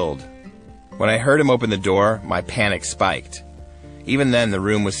dread build. When I heard him open the door, my panic spiked. Even then, the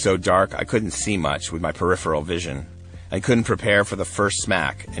room was so dark I couldn't see much with my peripheral vision. I couldn't prepare for the first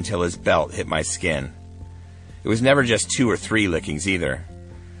smack until his belt hit my skin. It was never just 2 or 3 lickings either.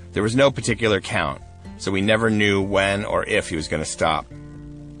 There was no particular count, so we never knew when or if he was going to stop.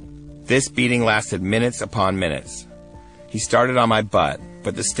 This beating lasted minutes upon minutes. He started on my butt,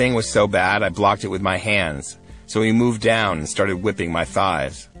 but the sting was so bad I blocked it with my hands, so he moved down and started whipping my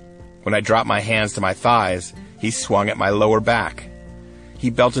thighs. When I dropped my hands to my thighs, he swung at my lower back. He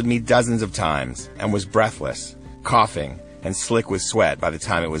belted me dozens of times and was breathless, coughing, and slick with sweat by the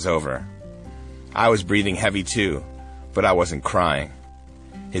time it was over. I was breathing heavy too, but I wasn't crying.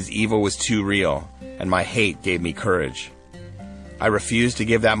 His evil was too real, and my hate gave me courage. I refused to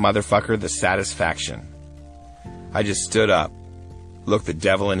give that motherfucker the satisfaction. I just stood up, looked the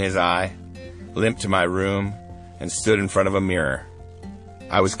devil in his eye, limped to my room, and stood in front of a mirror.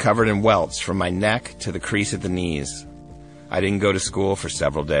 I was covered in welts from my neck to the crease at the knees. I didn't go to school for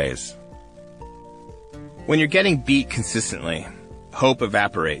several days. When you're getting beat consistently, hope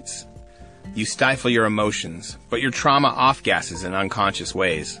evaporates. You stifle your emotions, but your trauma off-gasses in unconscious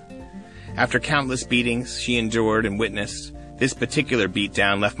ways. After countless beatings she endured and witnessed, this particular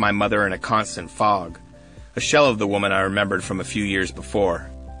beatdown left my mother in a constant fog, a shell of the woman I remembered from a few years before.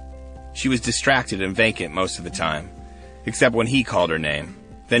 She was distracted and vacant most of the time, except when he called her name.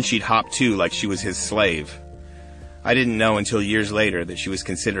 Then she'd hop too like she was his slave. I didn't know until years later that she was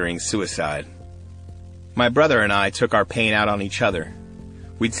considering suicide. My brother and I took our pain out on each other.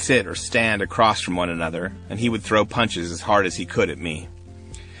 We'd sit or stand across from one another, and he would throw punches as hard as he could at me.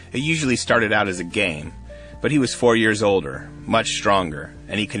 It usually started out as a game, but he was 4 years older, much stronger,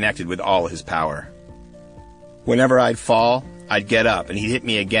 and he connected with all his power. Whenever I'd fall, I'd get up and he'd hit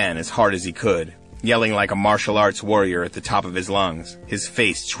me again as hard as he could, yelling like a martial arts warrior at the top of his lungs, his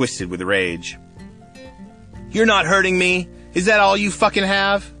face twisted with rage. "You're not hurting me! Is that all you fucking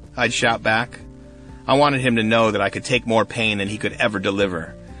have?" I'd shout back. I wanted him to know that I could take more pain than he could ever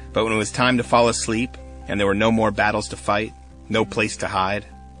deliver, but when it was time to fall asleep, and there were no more battles to fight, no place to hide,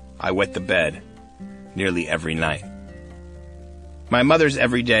 I wet the bed, nearly every night. My mother's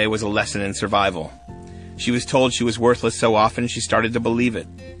every day was a lesson in survival. She was told she was worthless so often she started to believe it.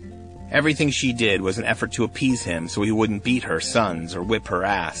 Everything she did was an effort to appease him so he wouldn't beat her sons or whip her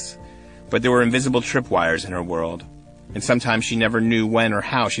ass. But there were invisible tripwires in her world, and sometimes she never knew when or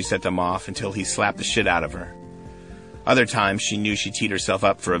how she set them off until he slapped the shit out of her. Other times she knew she teed herself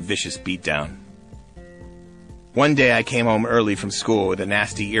up for a vicious beatdown. One day I came home early from school with a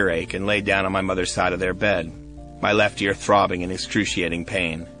nasty earache and laid down on my mother's side of their bed, my left ear throbbing in excruciating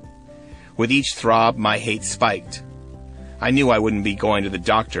pain. With each throb, my hate spiked. I knew I wouldn't be going to the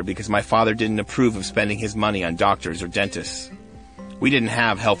doctor because my father didn't approve of spending his money on doctors or dentists. We didn't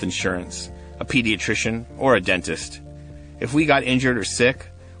have health insurance, a pediatrician, or a dentist. If we got injured or sick,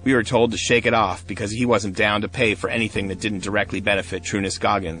 we were told to shake it off because he wasn't down to pay for anything that didn't directly benefit Trunis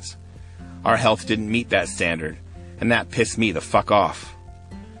Goggins. Our health didn't meet that standard, and that pissed me the fuck off.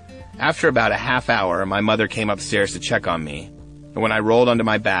 After about a half hour, my mother came upstairs to check on me, and when I rolled onto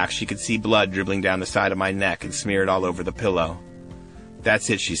my back, she could see blood dribbling down the side of my neck and smeared all over the pillow.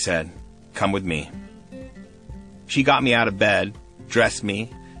 "That's it," she said. "Come with me." She got me out of bed, dressed me,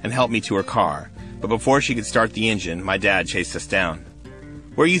 and helped me to her car, but before she could start the engine, my dad chased us down.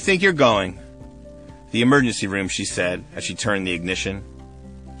 "Where you think you're going?" "The emergency room," she said, as she turned the ignition.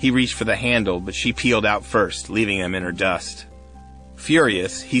 He reached for the handle, but she peeled out first, leaving him in her dust.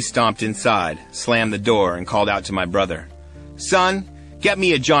 Furious, he stomped inside, slammed the door, and called out to my brother, "Son, get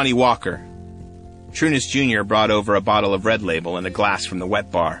me a Johnny Walker." Trunis Jr. brought over a bottle of Red Label and a glass from the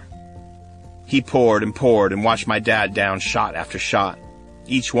wet bar. He poured and watched my dad down shot after shot.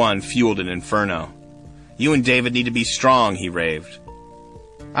 Each one fueled an inferno. "You and David need to be strong," he raved.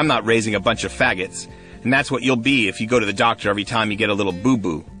 "I'm not raising a bunch of faggots, and that's what you'll be if you go to the doctor every time you get a little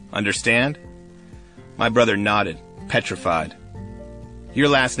boo-boo. Understand?" My brother nodded, petrified. "Your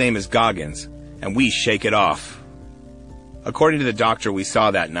last name is Goggins, and we shake it off." According to the doctor we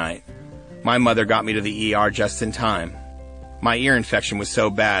saw that night, my mother got me to the ER just in time. My ear infection was so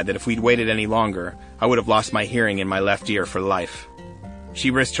bad that if we'd waited any longer, I would have lost my hearing in my left ear for life. She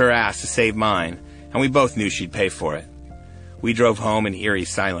risked her ass to save mine, and we both knew she'd pay for it. We drove home in eerie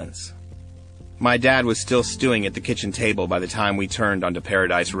silence. My dad was still stewing at the kitchen table by the time we turned onto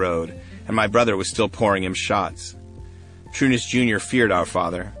Paradise Road, and my brother was still pouring him shots. Trunis Jr. feared our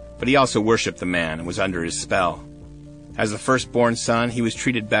father, but he also worshipped the man and was under his spell. As the firstborn son, he was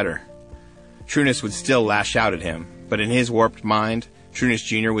treated better. Trunis would still lash out at him, but in his warped mind, Trunis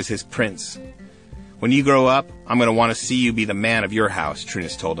Jr. was his prince. "When you grow up, I'm going to want to see you be the man of your house,"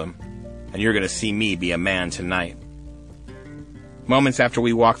 Trunis told him, "and you're going to see me be a man tonight." Moments after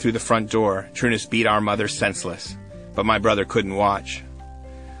we walked through the front door, Trunis beat our mother senseless, but my brother couldn't watch.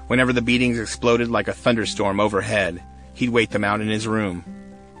 Whenever the beatings exploded like a thunderstorm overhead, he'd wait them out in his room.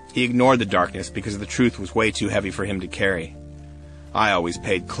 He ignored the darkness because the truth was way too heavy for him to carry. I always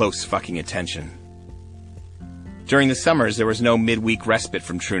paid close fucking attention. During the summers, there was no midweek respite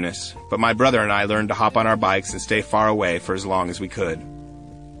from Trunis, but my brother and I learned to hop on our bikes and stay far away for as long as we could.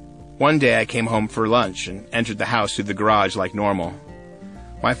 One day I came home for lunch and entered the house through the garage like normal.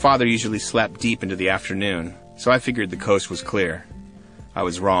 My father usually slept deep into the afternoon, so I figured the coast was clear. I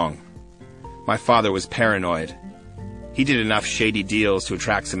was wrong. My father was paranoid. He did enough shady deals to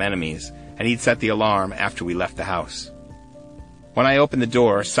attract some enemies, and he'd set the alarm after we left the house. When I opened the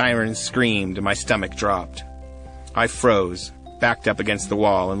door, sirens screamed and my stomach dropped. I froze, backed up against the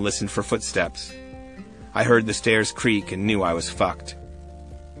wall, and listened for footsteps. I heard the stairs creak and knew I was fucked.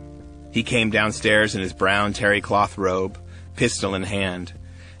 He came downstairs in his brown terry cloth robe, pistol in hand,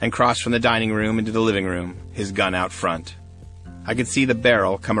 and crossed from the dining room into the living room, his gun out front. I could see the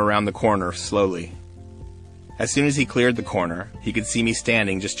barrel come around the corner slowly. As soon as he cleared the corner, he could see me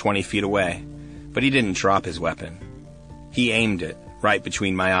standing just 20 feet away, but he didn't drop his weapon. He aimed it right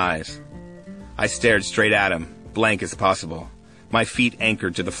between my eyes. I stared straight at him, blank as possible, my feet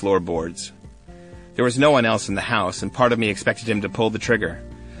anchored to the floorboards. There was no one else in the house, and part of me expected him to pull the trigger.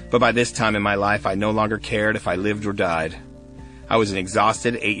 But by this time in my life, I no longer cared if I lived or died. I was an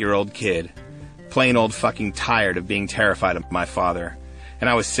exhausted 8-year-old kid, plain old fucking tired of being terrified of my father, and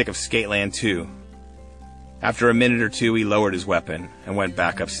I was sick of Skateland too. After a minute or two, he lowered his weapon and went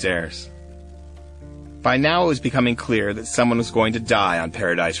back upstairs. By now it was becoming clear that someone was going to die on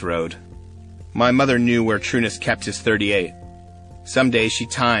Paradise Road. My mother knew where Trunis kept his .38. Some days she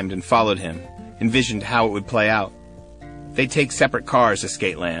timed and followed him, envisioned how it would play out. They'd take separate cars to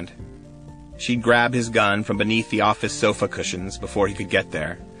Skateland. She'd grab his gun from beneath the office sofa cushions before he could get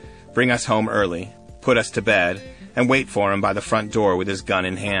there, bring us home early, put us to bed, and wait for him by the front door with his gun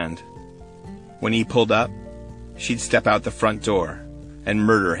in hand. When he pulled up, she'd step out the front door and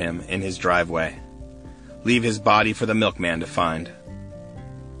murder him in his driveway. Leave his body for the milkman to find.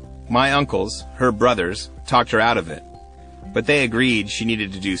 My uncles, her brothers, talked her out of it, but they agreed she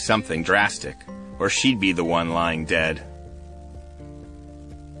needed to do something drastic, or she'd be the one lying dead.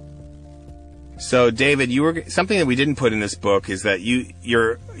 So, David, something that we didn't put in this book is that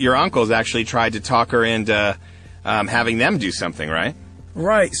your uncles actually tried to talk her into having them do something, right?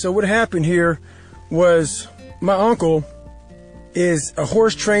 Right. So what happened here was my uncle is a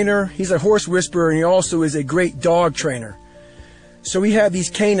horse trainer. He's a horse whisperer, and he also is a great dog trainer. So he had these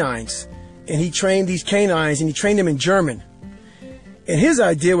canines, and he trained these canines, and he trained them in German. And his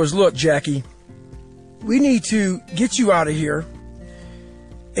idea was, look, Jackie, we need to get you out of here.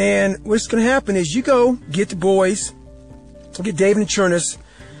 And what's going to happen is you go get the boys, get David and Chernus,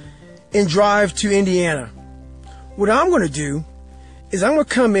 and drive to Indiana. What I'm going to do is I'm going to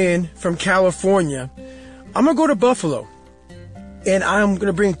come in from California. I'm going to go to Buffalo, and I'm going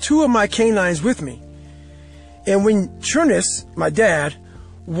to bring 2 of my canines with me. And when Chernus, my dad,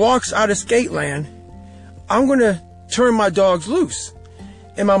 walks out of Skateland, I'm going to turn my dogs loose.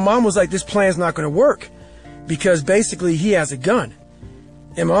 And my mom was like, this plan's not going to work because basically he has a gun.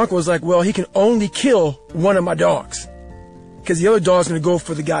 And my uncle was like, well, he can only kill one of my dogs because the other dog's going to go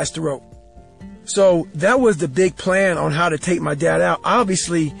for the guy's throat. So that was the big plan on how to take my dad out.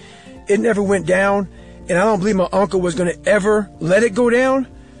 Obviously, it never went down, and I don't believe my uncle was going to ever let it go down.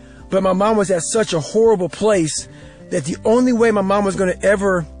 But my mom was at such a horrible place that the only way my mom was going to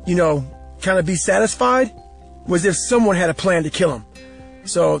ever, kind of be satisfied was if someone had a plan to kill him.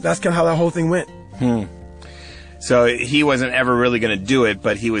 So that's kind of how that whole thing went. So he wasn't ever really going to do it,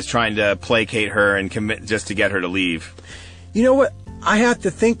 but he was trying to placate her and commit just to get her to leave. You know what? I have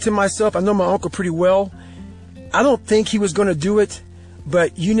to think to myself, I know my uncle pretty well. I don't think he was going to do it,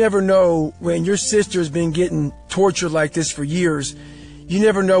 but you never know when your sister's been getting tortured like this for years. You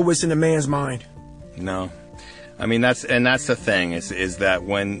never know what's in a man's mind. No. I mean, that's the thing is that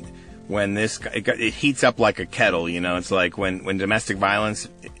when it heats up like a kettle, it's like when domestic violence,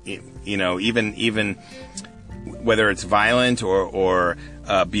 even whether it's violent or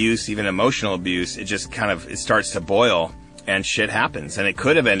abuse, even emotional abuse, it starts to boil and shit happens. And it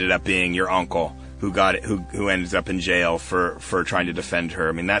could have ended up being your uncle who ends up in jail for trying to defend her.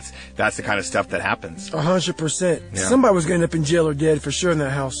 I mean, that's the kind of stuff that happens. 100%. Yeah. Somebody was going to end up in jail or dead for sure in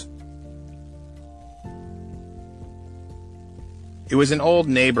that house. It was an old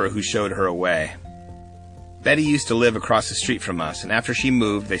neighbor who showed her a way. Betty used to live across the street from us, and after she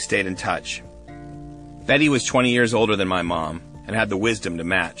moved, they stayed in touch. Betty was 20 years older than my mom and had the wisdom to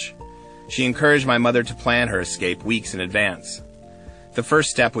match. She encouraged my mother to plan her escape weeks in advance. The first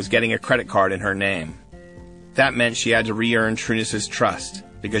step was getting a credit card in her name. That meant she had to re-earn Trunis's trust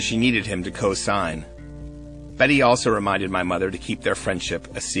because she needed him to co-sign. Betty also reminded my mother to keep their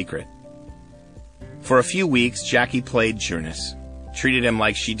friendship a secret. For a few weeks, Jackie played Trunis, treated him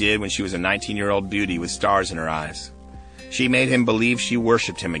like she did when she was a 19-year-old beauty with stars in her eyes. She made him believe she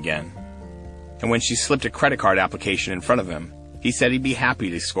worshipped him again. And when she slipped a credit card application in front of him, he said he'd be happy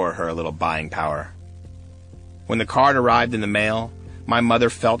to score her a little buying power. When the card arrived in the mail, my mother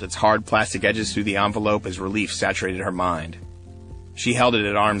felt its hard plastic edges through the envelope as relief saturated her mind. She held it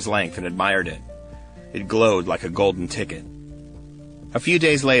at arm's length and admired it. It glowed like a golden ticket. A few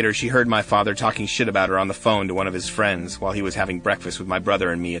days later, she heard my father talking shit about her on the phone to one of his friends while he was having breakfast with my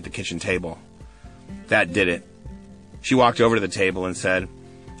brother and me at the kitchen table. That did it. She walked over to the table and said,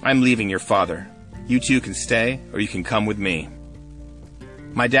 "I'm leaving your father. You two can stay, or you can come with me."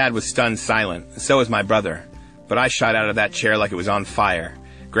 My dad was stunned silent, and so was my brother, but I shot out of that chair like it was on fire,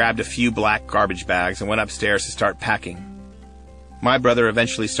 grabbed a few black garbage bags, and went upstairs to start packing. My brother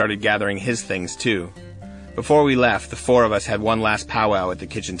eventually started gathering his things, too. Before we left, the 4 of us had one last powwow at the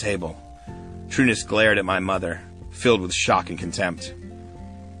kitchen table. Trunis glared at my mother, filled with shock and contempt.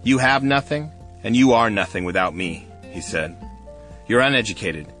 "You have nothing, and you are nothing without me," he said. You're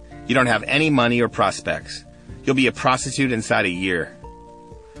uneducated. You don't have any money or prospects. You'll be a prostitute inside a year."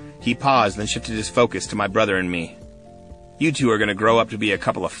 He paused, then shifted his focus to my brother and me. "You two are going to grow up to be a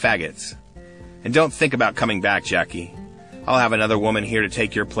couple of faggots. And don't think about coming back, Jackie. I'll have another woman here to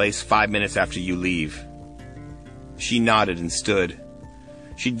take your place 5 minutes after you leave." She nodded and stood.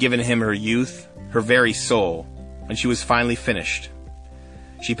 She'd given him her youth, her very soul, and she was finally finished.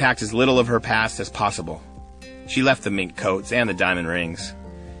 She packed as little of her past as possible. She left the mink coats and the diamond rings.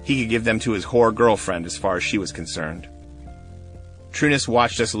 He could give them to his whore girlfriend as far as she was concerned. Trunis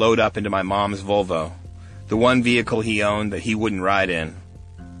watched us load up into my mom's Volvo, the one vehicle he owned that he wouldn't ride in.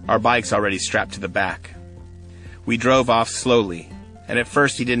 Our bikes already strapped to the back. We drove off slowly, and at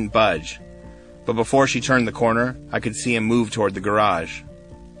first he didn't budge. But before she turned the corner, I could see him move toward the garage.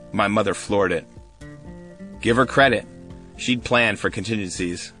 My mother floored it. Give her credit. She'd planned for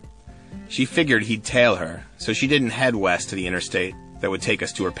contingencies. She figured he'd tail her, so she didn't head west to the interstate that would take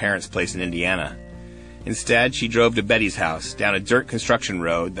us to her parents' place in Indiana. Instead, she drove to Betty's house, down a dirt construction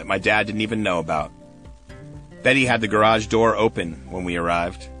road that my dad didn't even know about. Betty had the garage door open when we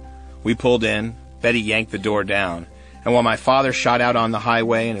arrived. We pulled in, Betty yanked the door down, and while my father shot out on the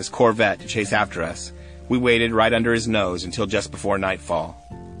highway in his Corvette to chase after us, we waited right under his nose until just before nightfall.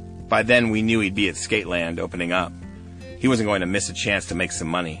 By then we knew he'd be at Skateland opening up. He wasn't going to miss a chance to make some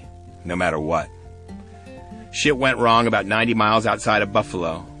money, no matter what. Shit went wrong about 90 miles outside of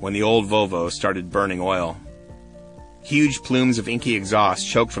Buffalo when the old Volvo started burning oil. Huge plumes of inky exhaust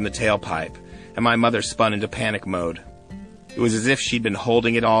choked from the tailpipe, and my mother spun into panic mode. It was as if she'd been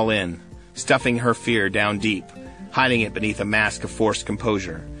holding it all in, stuffing her fear down deep, hiding it beneath a mask of forced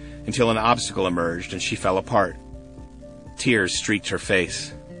composure, until an obstacle emerged and she fell apart. Tears streaked her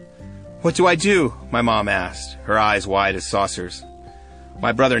face. "What do I do?" my mom asked, her eyes wide as saucers.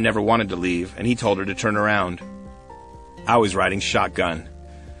 My brother never wanted to leave, and he told her to turn around. I was riding shotgun.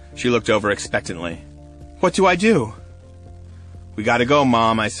 She looked over expectantly. "What do I do?" "We gotta go,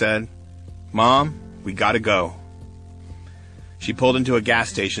 Mom," I said. "Mom, we gotta go." She pulled into a gas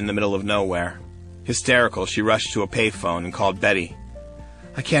station in the middle of nowhere. Hysterical, she rushed to a payphone and called Betty.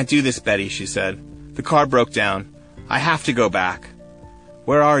 "I can't do this, Betty," she said. "The car broke down. I have to go back."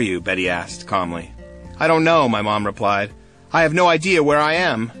 "Where are you?" Betty asked, calmly. "I don't know," my mom replied. "I have no idea where I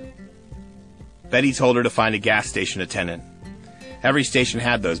am." Betty told her to find a gas station attendant. Every station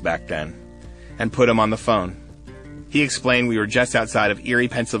had those back then, and put him on the phone. He explained we were just outside of Erie,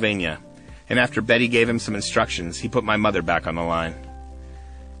 Pennsylvania, and after Betty gave him some instructions, he put my mother back on the line.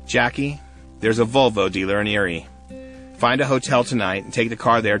 "Jackie, there's a Volvo dealer in Erie. Find a hotel tonight and take the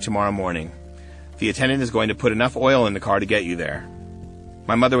car there tomorrow morning. The attendant is going to put enough oil in the car to get you there."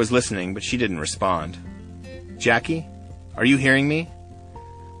 My mother was listening, but she didn't respond. "Jackie, are you hearing me?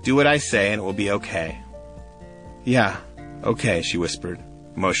 Do what I say and it will be okay." "Yeah, okay," she whispered,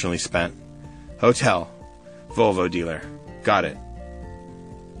 emotionally spent. "Hotel. Volvo dealer. Got it."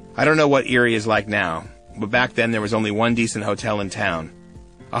 I don't know what Erie is like now, but back then there was only one decent hotel in town.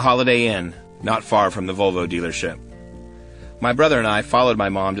 A Holiday Inn, not far from the Volvo dealership. My brother and I followed my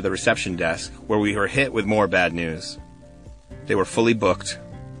mom to the reception desk, where we were hit with more bad news. They were fully booked.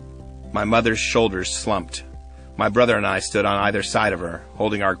 My mother's shoulders slumped. My brother and I stood on either side of her,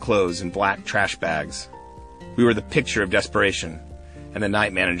 holding our clothes in black trash bags. We were the picture of desperation, and the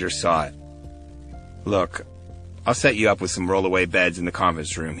night manager saw it. "Look, I'll set you up with some roll-away beds in the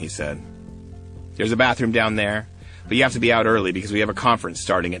conference room," he said. "There's a bathroom down there, but you have to be out early because we have a conference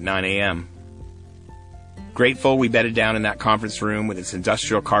starting at 9 a.m. Grateful, we bedded down in that conference room with its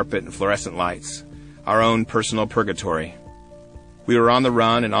industrial carpet and fluorescent lights, our own personal purgatory. We were on the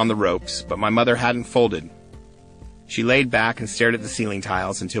run and on the ropes, but my mother hadn't folded. She laid back and stared at the ceiling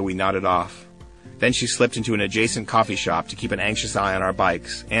tiles until we nodded off. Then she slipped into an adjacent coffee shop to keep an anxious eye on our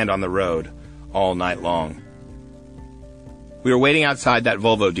bikes and on the road all night long. We were waiting outside that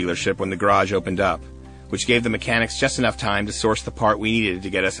Volvo dealership when the garage opened up, which gave the mechanics just enough time to source the part we needed to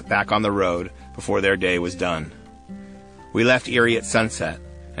get us back on the road before their day was done. We left Erie at sunset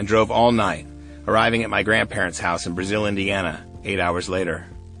and drove all night, arriving at my grandparents' house in Brazil, Indiana, 8 hours later.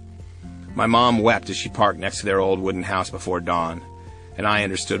 My mom wept as she parked next to their old wooden house before dawn, and I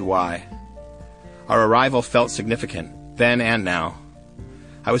understood why. Our arrival felt significant, then and now.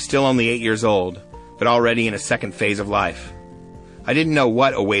 I was still only 8 years old, but already in a second phase of life. I didn't know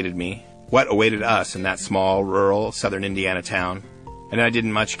what awaited me, what awaited us in that small, rural, southern Indiana town, and I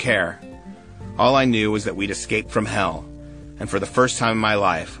didn't much care. All I knew was that we'd escaped from hell, and for the first time in my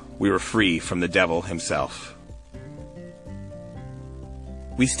life, we were free from the devil himself.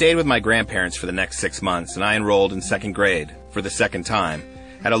 We stayed with my grandparents for the next 6 months, and I enrolled in second grade, for the second time,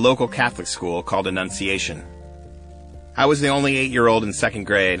 at a local Catholic school called Annunciation. I was the only 8-year-old in second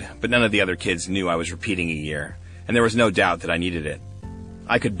grade, but none of the other kids knew I was repeating a year, and there was no doubt that I needed it.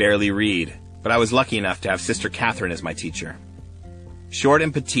 I could barely read, but I was lucky enough to have Sister Catherine as my teacher. Short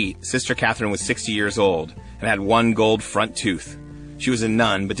and petite, Sister Catherine was 60 years old and had one gold front tooth. She was a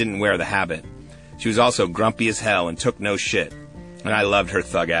nun, but didn't wear the habit. She was also grumpy as hell and took no shit, and I loved her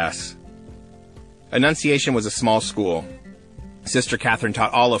thug ass. Annunciation was a small school. Sister Catherine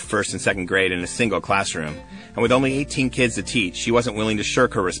taught all of first and second grade in a single classroom, and with only 18 kids to teach, she wasn't willing to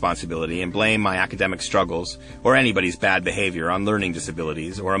shirk her responsibility and blame my academic struggles or anybody's bad behavior on learning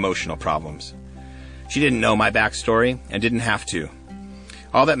disabilities or emotional problems. She didn't know my backstory and didn't have to.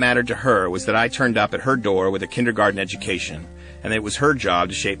 All that mattered to her was that I turned up at her door with a kindergarten education, and it was her job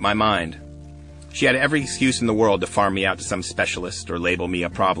to shape my mind. She had every excuse in the world to farm me out to some specialist or label me a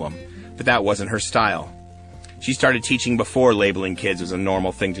problem, but that wasn't her style. She started teaching before labeling kids was a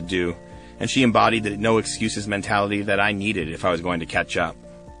normal thing to do, and she embodied the no excuses mentality that I needed if I was going to catch up.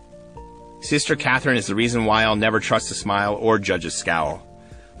 Sister Catherine is the reason why I'll never trust a smile or judge a scowl.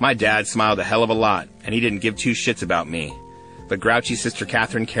 My dad smiled a hell of a lot, and he didn't give two shits about me. But grouchy Sister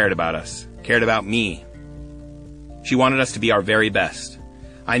Catherine cared about us, cared about me. She wanted us to be our very best.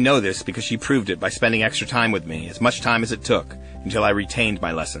 I know this because she proved it by spending extra time with me, as much time as it took, until I retained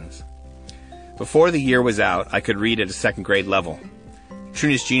my lessons. Before the year was out, I could read at a second grade level.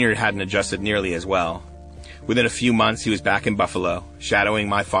 Trunis Jr. hadn't adjusted nearly as well. Within a few months, he was back in Buffalo, shadowing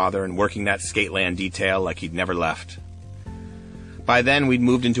my father and working that skateland detail like he'd never left. By then, we'd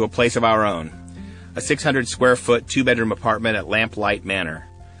moved into a place of our own, a 600-square-foot, two-bedroom apartment at Lamplight Manor,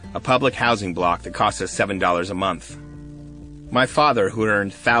 a public housing block that cost us $7 a month. My father, who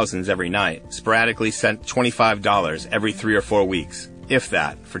earned thousands every night, sporadically sent $25 every 3 or 4 weeks, if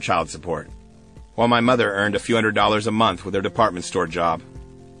that, for child support, while my mother earned a few $100s a month with her department store job.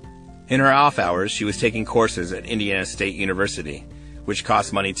 In her off hours, she was taking courses at Indiana State University, which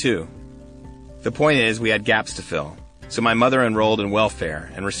cost money too. The point is, we had gaps to fill, so my mother enrolled in welfare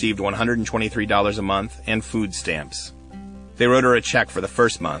and received $123 a month and food stamps. They wrote her a check for the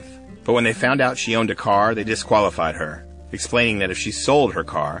first month, but when they found out she owned a car, they disqualified her, explaining that if she sold her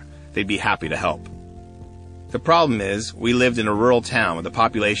car, they'd be happy to help. The problem is, we lived in a rural town with a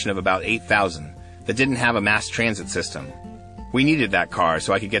population of about 8,000 that didn't have a mass transit system. We needed that car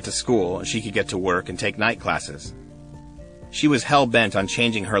so I could get to school and she could get to work and take night classes. She was hell-bent on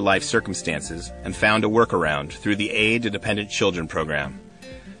changing her life circumstances and found a workaround through the Aid to Dependent Children program.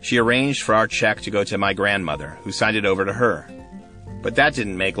 She arranged for our check to go to my grandmother, who signed it over to her. But that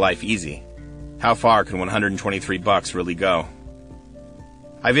didn't make life easy. How far can $123 really go?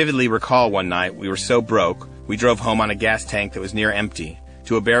 I vividly recall one night we were so broke, we drove home on a gas tank that was near empty,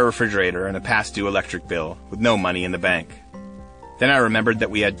 to a bare refrigerator and a past-due electric bill, with no money in the bank. Then I remembered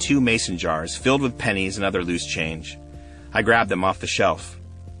that we had 2 mason jars filled with pennies and other loose change. I grabbed them off the shelf.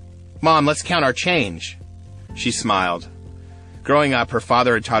 "Mom, let's count our change." She smiled. Growing up, her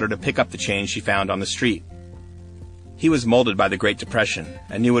father had taught her to pick up the change she found on the street. He was molded by the Great Depression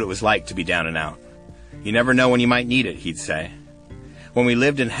and knew what it was like to be down and out. "You never know when you might need it," he'd say. When we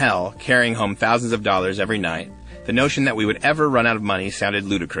lived in hell, carrying home thousands of dollars every night, the notion that we would ever run out of money sounded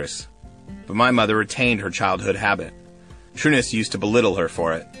ludicrous. But my mother retained her childhood habit. Trunis used to belittle her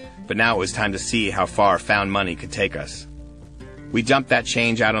for it, but now it was time to see how far found money could take us. We dumped that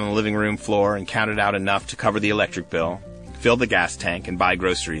change out on the living room floor and counted out enough to cover the electric bill, fill the gas tank, and buy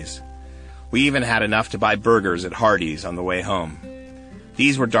groceries. We even had enough to buy burgers at Hardee's on the way home.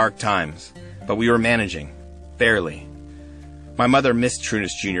 These were dark times, but we were managing. Barely. My mother missed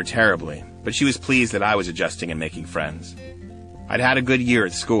Trunis Jr. terribly, but she was pleased that I was adjusting and making friends. I'd had a good year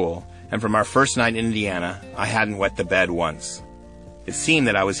at school, and from our first night in Indiana, I hadn't wet the bed once. It seemed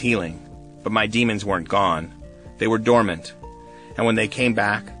that I was healing, but my demons weren't gone. They were dormant, and when they came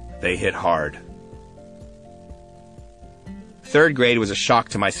back, they hit hard. 3rd grade was a shock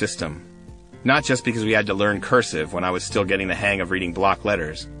to my system, not just because we had to learn cursive when I was still getting the hang of reading block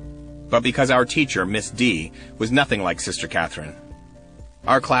letters, but because our teacher, Miss D, was nothing like Sister Catherine.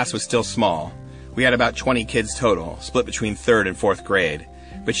 Our class was still small. We had about 20 kids total, split between 3rd and 4th grade,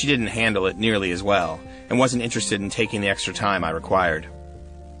 but she didn't handle it nearly as well and wasn't interested in taking the extra time I required.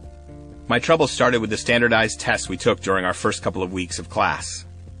 My trouble started with the standardized tests we took during our first couple of weeks of class.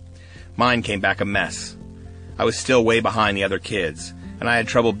 Mine came back a mess. I was still way behind the other kids, and I had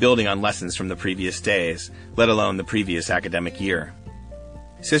trouble building on lessons from the previous days, let alone the previous academic year.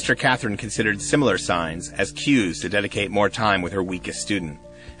 Sister Catherine considered similar signs as cues to dedicate more time with her weakest student,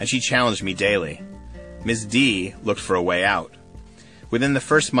 and she challenged me daily. Ms. D looked for a way out. Within the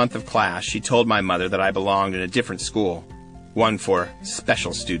first month of class, she told my mother that I belonged in a different school, one for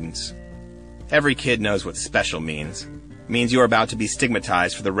special students. Every kid knows what special means. It means you are about to be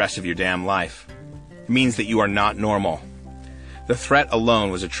stigmatized for the rest of your damn life. It means that you are not normal. The threat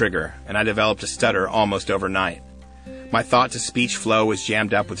alone was a trigger, and I developed a stutter almost overnight. My thought-to-speech flow was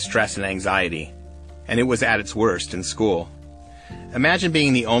jammed up with stress and anxiety, and it was at its worst in school. Imagine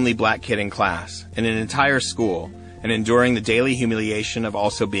being the only black kid in class, in an entire school, and enduring the daily humiliation of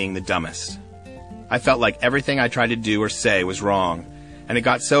also being the dumbest. I felt like everything I tried to do or say was wrong, and it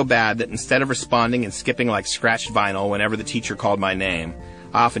got so bad that instead of responding and skipping like scratched vinyl whenever the teacher called my name,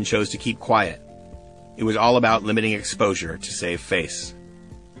 I often chose to keep quiet. It was all about limiting exposure to save face.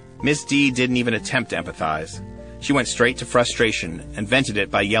 Miss D didn't even attempt to empathize. She went straight to frustration and vented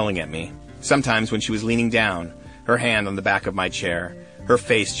it by yelling at me, sometimes when she was leaning down, her hand on the back of my chair, her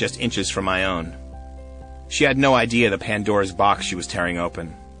face just inches from my own. She had no idea the Pandora's box she was tearing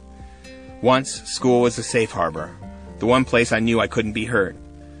open. Once, school was a safe harbor, the one place I knew I couldn't be hurt,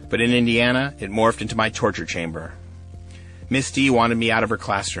 but in Indiana, it morphed into my torture chamber. Miss D wanted me out of her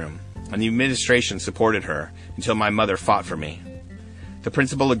classroom, and the administration supported her until my mother fought for me. The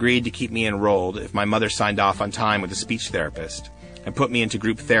principal agreed to keep me enrolled if my mother signed off on time with a speech therapist, and put me into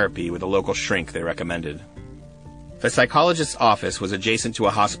group therapy with a local shrink they recommended. The psychologist's office was adjacent to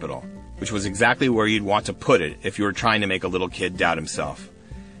a hospital, which was exactly where you'd want to put it if you were trying to make a little kid doubt himself.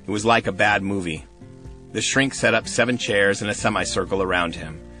 It was like a bad movie. The shrink set up 7 chairs in a semicircle around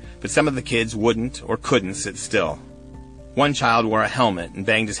him, but some of the kids wouldn't or couldn't sit still. One child wore a helmet and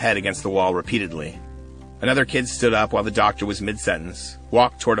banged his head against the wall repeatedly. Another kid stood up while the doctor was mid-sentence,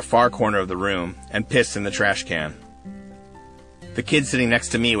 walked toward a far corner of the room, and pissed in the trash can. The kid sitting next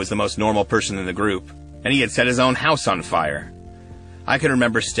to me was the most normal person in the group, and he had set his own house on fire. I can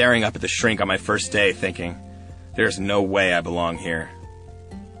remember staring up at the shrink on my first day thinking, there's no way I belong here.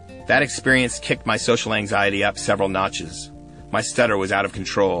 That experience kicked my social anxiety up several notches. My stutter was out of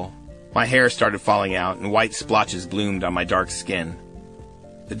control. My hair started falling out and white splotches bloomed on my dark skin.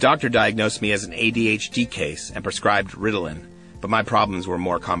 The doctor diagnosed me as an ADHD case and prescribed Ritalin, but my problems were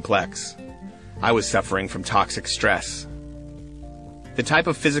more complex. I was suffering from toxic stress. The type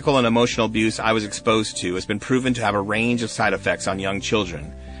of physical and emotional abuse I was exposed to has been proven to have a range of side effects on young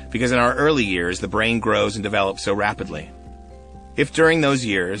children, because in our early years the brain grows and develops so rapidly. If during those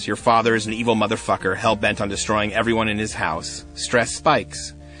years your father is an evil motherfucker hell-bent on destroying everyone in his house, stress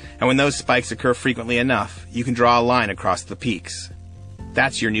spikes. And when those spikes occur frequently enough, you can draw a line across the peaks.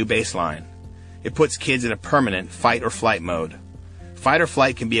 That's your new baseline. It puts kids in a permanent fight or flight mode. Fight or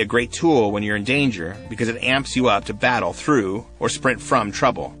flight can be a great tool when you're in danger because it amps you up to battle through or sprint from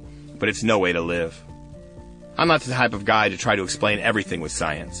trouble, but it's no way to live. I'm not the type of guy to try to explain everything with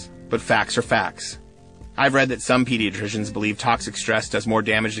science, but facts are facts. I've read that some pediatricians believe toxic stress does more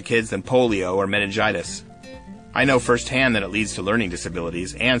damage to kids than polio or meningitis. I know firsthand that it leads to learning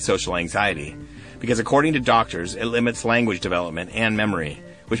disabilities and social anxiety, because according to doctors, it limits language development and memory,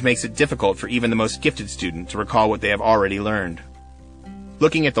 which makes it difficult for even the most gifted student to recall what they have already learned.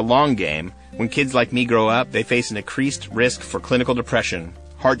 Looking at the long game, when kids like me grow up, they face an increased risk for clinical depression,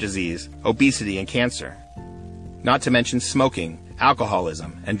 heart disease, obesity, and cancer. Not to mention smoking,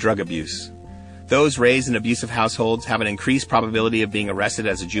 alcoholism, and drug abuse. Those raised in abusive households have an increased probability of being arrested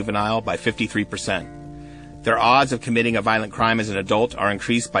as a juvenile by 53%. Their odds of committing a violent crime as an adult are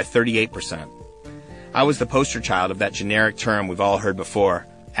increased by 38%. I was the poster child of that generic term we've all heard before,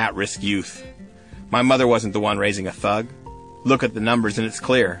 at-risk youth. My mother wasn't the one raising a thug. Look at the numbers and it's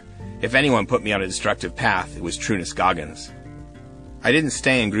clear. If anyone put me on a destructive path, it was Trunis Goggins. I didn't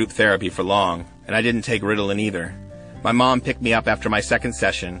stay in group therapy for long, and I didn't take Ritalin either. My mom picked me up after my second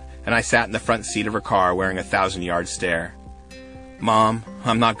session, and I sat in the front seat of her car wearing a 1,000-yard stare. "Mom,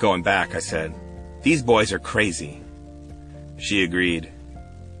 I'm not going back," I said. "These boys are crazy." She agreed.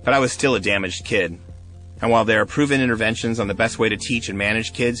 But I was still a damaged kid. And while there are proven interventions on the best way to teach and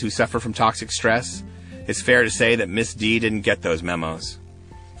manage kids who suffer from toxic stress, it's fair to say that Miss D didn't get those memos.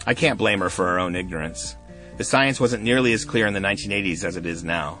 I can't blame her for her own ignorance. The science wasn't nearly as clear in the 1980s as it is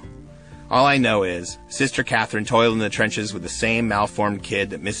now. All I know is, Sister Catherine toiled in the trenches with the same malformed kid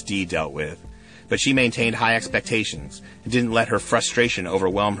that Miss D dealt with, but she maintained high expectations and didn't let her frustration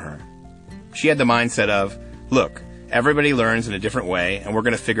overwhelm her. She had the mindset of, look, everybody learns in a different way, and we're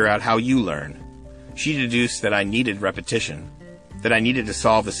going to figure out how you learn. She deduced that I needed repetition, that I needed to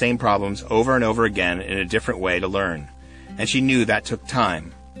solve the same problems over and over again in a different way to learn, and she knew that took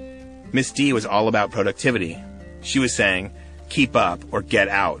time. Miss D was all about productivity. She was saying, keep up or get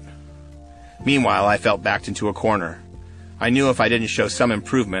out. Meanwhile, I felt backed into a corner. I knew if I didn't show some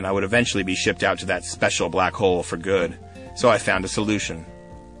improvement, I would eventually be shipped out to that special black hole for good, so I found a solution.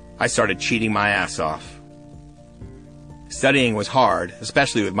 I started cheating my ass off. Studying was hard,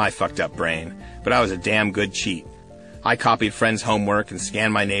 especially with my fucked up brain, but I was a damn good cheat. I copied friends' homework and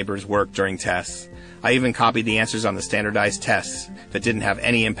scanned my neighbors' work during tests. I even copied the answers on the standardized tests that didn't have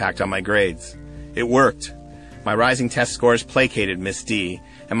any impact on my grades. It worked. My rising test scores placated Miss D,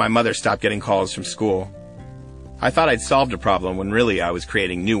 and my mother stopped getting calls from school. I thought I'd solved a problem when really I was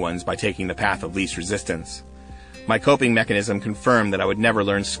creating new ones by taking the path of least resistance. My coping mechanism confirmed that I would never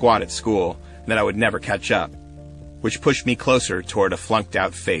learn squat at school, and that I would never catch up, which pushed me closer toward a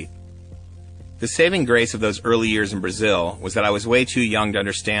flunked-out fate. The saving grace of those early years in Brazil was that I was way too young to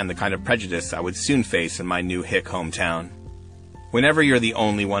understand the kind of prejudice I would soon face in my new hick hometown. Whenever you're the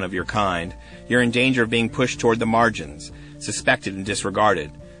only one of your kind, you're in danger of being pushed toward the margins, suspected and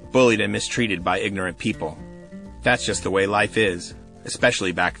disregarded, bullied and mistreated by ignorant people. That's just the way life is,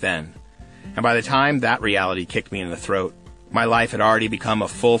 especially back then. And by the time that reality kicked me in the throat, my life had already become a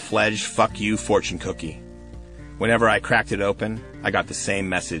full-fledged fuck you fortune cookie. Whenever I cracked it open, I got the same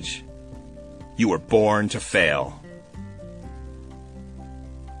message. You were born to fail.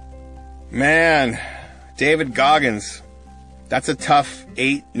 Man, David Goggins. That's a tough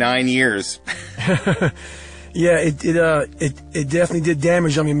 8-9 years. Yeah, it definitely did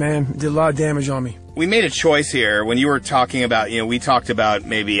damage on me, man. It did a lot of damage on me. We made a choice here when you were talking about, we talked about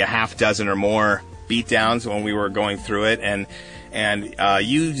maybe a half dozen or more beatdowns when we were going through it, and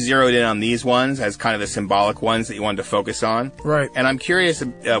you zeroed in on these ones as kind of the symbolic ones that you wanted to focus on. Right. And I'm curious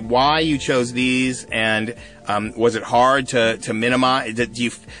why you chose these, and was it hard to minimize?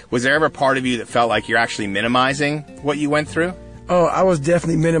 Was there ever a part of you that felt like you're actually minimizing what you went through? Oh, I was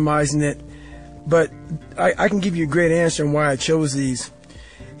definitely minimizing it, but I can give you a great answer on why I chose these.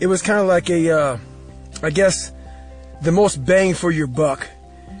 It was kind of like I guess, the most bang for your buck.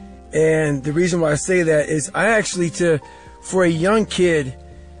 And the reason why I say that is I actually, for a young kid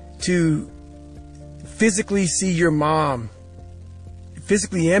to physically see your mom,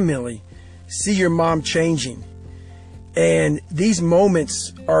 physically and mentally, see your mom changing. And these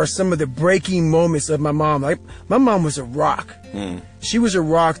moments are some of the breaking moments of my mom. Like, my mom was a rock. She was a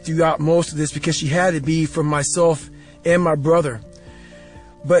rock throughout most of this because she had to be for myself and my brother.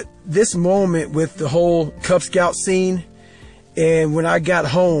 But this moment with the whole Cub Scout scene, and when I got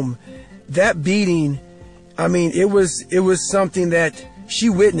home, that beating, I mean, it was something that she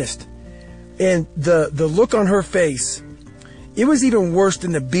witnessed. And the look on her face, it was even worse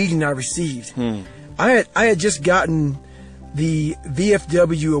than the beating I received. I had just gotten the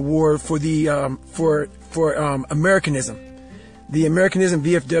VFW award for the for Americanism, the Americanism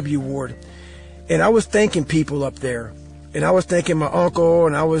VFW award, and I was thanking people up there, and I was thanking my uncle,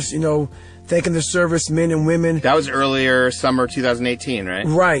 and I was thanking the servicemen and women. That was earlier summer 2018, right?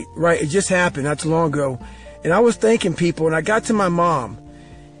 Right. It just happened not too long ago, and I was thanking people, and I got to my mom,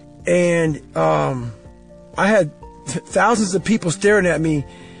 and I had thousands of people staring at me.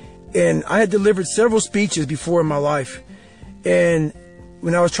 And I had delivered several speeches before in my life. And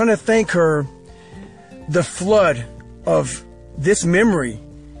when I was trying to thank her, the flood of this memory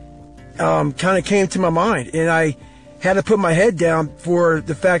kind of came to my mind. And I had to put my head down for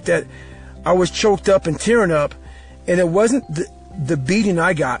the fact that I was choked up and tearing up. And it wasn't the beating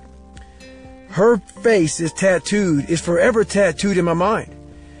I got. Her face is forever tattooed in my mind.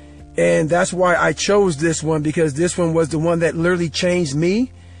 And that's why I chose this one, because this one was the one that literally changed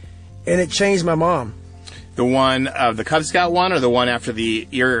me. And it changed my mom. The one, the Cub Scout one, or the one after the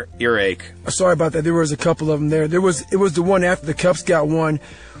earache? Sorry about that. There was a couple of them there. It was the one after the Cub Scout one,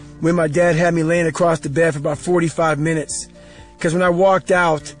 when my dad had me laying across the bed for about 45 minutes. Because when I walked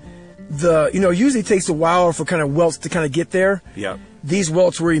out, usually it takes a while for kind of welts to kind of get there. Yep. These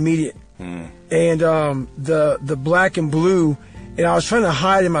welts were immediate. And the black and blue, and I was trying to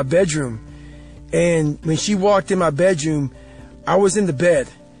hide in my bedroom. And when she walked in my bedroom, I was in the bed.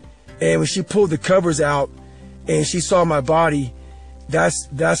 And when she pulled the covers out and she saw my body,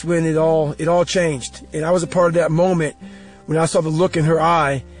 that's when it all changed. And I was a part of that moment when I saw the look in her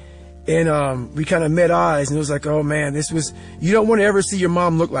eye, and we kind of met eyes, and it was like, oh man, you don't want to ever see your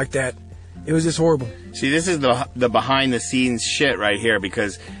mom look like that. It was just horrible. See, this is the behind the scenes shit right here,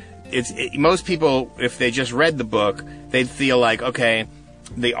 because most people, if they just read the book, they'd feel like, okay,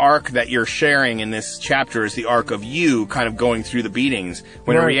 the arc that you're sharing in this chapter is the arc of you kind of going through the beatings,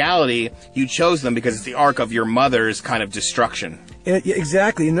 when in reality, you chose them because it's the arc of your mother's kind of destruction.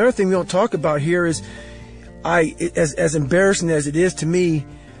 Exactly. Another thing we don't talk about here is, as embarrassing as it is to me,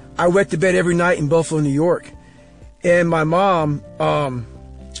 I went to bed every night in Buffalo, New York. And my mom,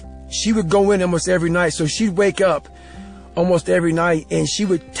 she would go in almost every night. So she'd wake up almost every night, and she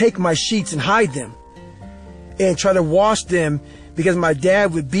would take my sheets and hide them and try to wash them, because my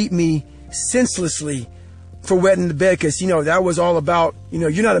dad would beat me senselessly for wetting the bed, because, that was all about,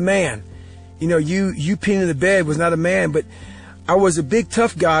 you're not a man. You peeing in the bed was not a man. But I was a big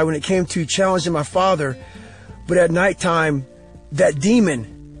tough guy when it came to challenging my father. But at nighttime, that demon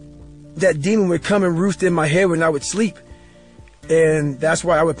would come and roost in my head when I would sleep. And that's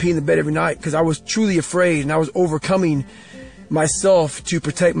why I would pee in the bed every night, because I was truly afraid, and I was overcoming myself to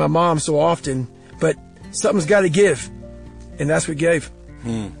protect my mom so often. But something's got to give, and that's what gave.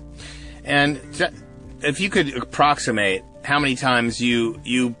 And if you could approximate how many times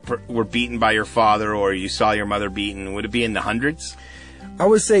you were beaten by your father, or you saw your mother beaten, would it be in the hundreds? I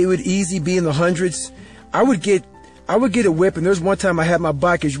would say it would easily be in the hundreds. I would get a whip, and there's one time I had my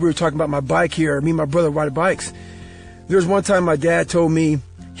bike, as we were talking about my bike here, me and my brother ride bikes. There was one time my dad told me,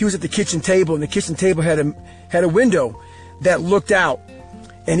 he was at the kitchen table, and the kitchen table had a window that looked out.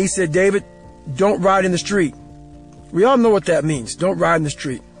 And he said, David, don't ride in the street. We all know what that means. Don't ride in the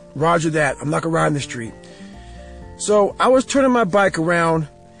street. Roger that. I'm not going to ride in the street. So I was turning my bike around,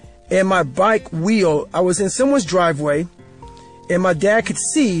 and my bike wheel, I was in someone's driveway, and my dad could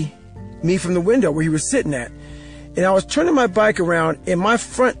see me from the window where he was sitting at. And I was turning my bike around, and my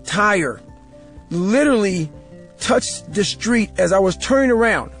front tire literally touched the street as I was turning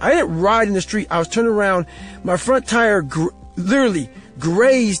around. I didn't ride in the street. I was turning around. My front tire literally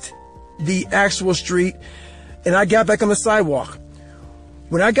grazed the actual street, and I got back on the sidewalk.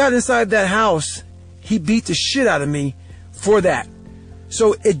 When I got inside that house, he beat the shit out of me for that.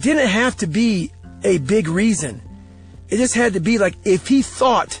 So it didn't have to be a big reason. It just had to be like, if he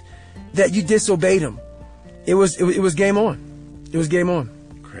thought that you disobeyed him, it was game on. It was game on.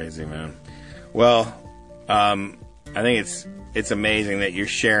 Crazy, man. Well, I think it's amazing that you're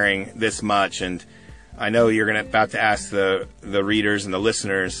sharing this much, and I know you're about to ask the readers and the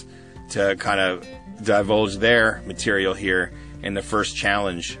listeners to kind of divulge their material here in the first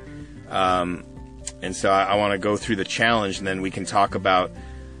challenge. And so I want to go through the challenge, and then we can talk about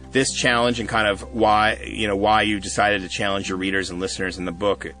this challenge and kind of why you decided to challenge your readers and listeners in the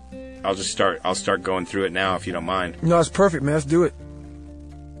book. I'll start going through it now, if you don't mind. No, it's perfect, man. Let's do it.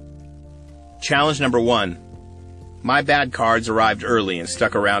 Challenge number 1. My bad cards arrived early and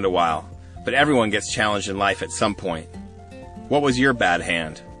stuck around a while, but everyone gets challenged in life at some point. What was your bad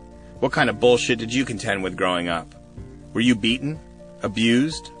hand? What kind of bullshit did you contend with growing up? Were you beaten?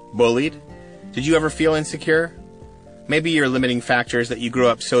 Abused? Bullied? Did you ever feel insecure? Maybe your limiting factor is that you grew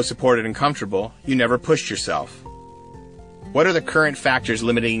up so supported and comfortable, you never pushed yourself. What are the current factors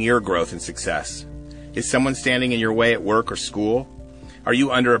limiting your growth and success? Is someone standing in your way at work or school? Are you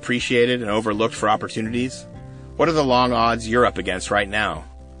underappreciated and overlooked for opportunities? What are the long odds you're up against right now?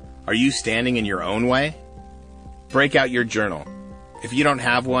 Are you standing in your own way? Break out your journal. If you don't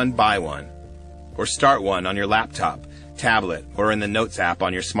have one, buy one. Or start one on your laptop, tablet, or in the Notes app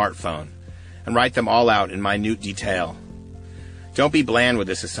on your smartphone, and write them all out in minute detail. Don't be bland with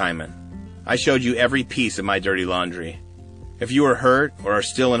this assignment. I showed you every piece of my dirty laundry. If you are hurt or are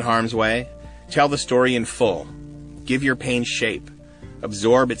still in harm's way, tell the story in full. Give your pain shape.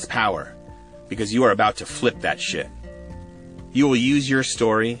 Absorb its power, because you are about to flip that shit. You will use your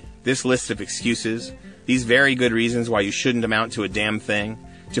story, this list of excuses, these very good reasons why you shouldn't amount to a damn thing,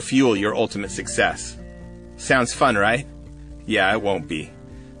 to fuel your ultimate success. Sounds fun, right? Yeah, it won't be.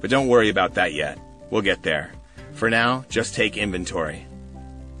 But don't worry about that yet. We'll get there. For now, just take inventory.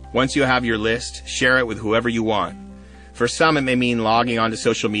 Once you have your list, share it with whoever you want. For some, it may mean logging onto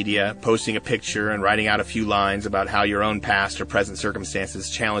social media, posting a picture, and writing out a few lines about how your own past or present circumstances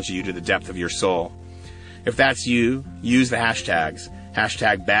challenge you to the depth of your soul. If that's you, use the hashtags.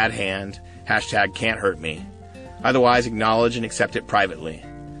 Hashtag bad hand, hashtag can't hurt me. Otherwise, acknowledge and accept it privately.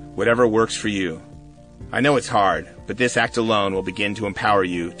 Whatever works for you. I know it's hard, but this act alone will begin to empower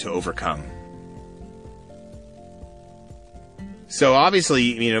you to overcome. So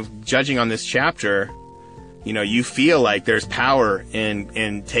obviously, judging on this chapter, you feel like there's power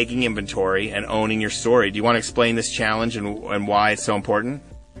in taking inventory and owning your story. Do you want to explain this challenge and why it's so important?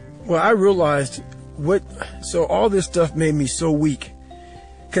 Well, I realized so all this stuff made me so weak,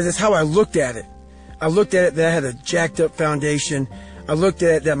 because it's how I looked at it. I looked at it that I had a jacked up foundation. I looked at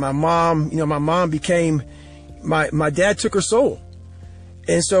it that my mom became, my dad took her soul.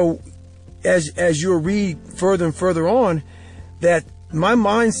 And so as you'll read further and further on, that my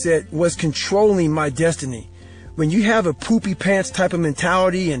mindset was controlling my destiny. When you have a poopy pants type of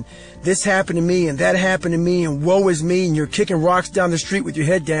mentality, and this happened to me and that happened to me and woe is me, and you're kicking rocks down the street with your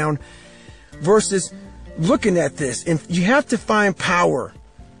head down, versus looking at this, and you have to find power.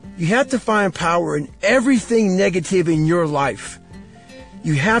 You have to find power in everything negative in your life.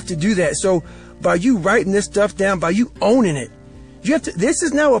 You have to do that. So by you writing this stuff down, by you owning it, This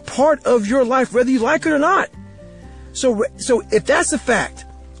is now a part of your life, whether you like it or not. So if that's a fact,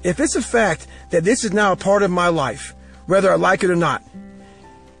 if it's a fact that this is now a part of my life, whether I like it or not,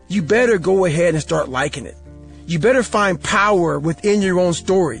 you better go ahead and start liking it. You better find power within your own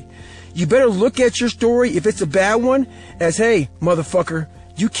story. You better look at your story, if it's a bad one, as, hey, motherfucker,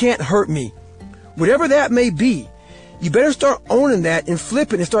 you can't hurt me. Whatever that may be, you better start owning that and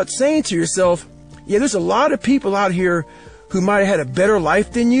flipping and start saying to yourself, yeah, there's a lot of people out here who might have had a better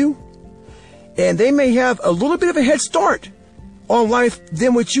life than you, and they may have a little bit of a head start on life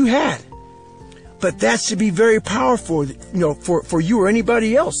than what you had. But that should be very powerful, for you or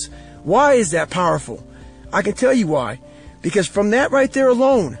anybody else. Why is that powerful? I can tell you why. Because from that right there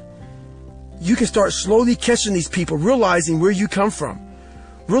alone, you can start slowly catching these people, realizing where you come from,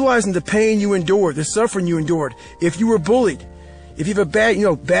 realizing the pain you endured, the suffering you endured. If you were bullied, if you have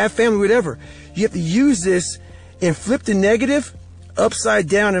a bad family, whatever, you have to use this and flip the negative upside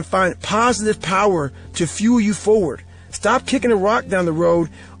down and find positive power to fuel you forward. Stop kicking a rock down the road,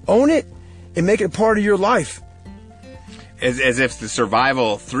 own it, and make it a part of your life. As if the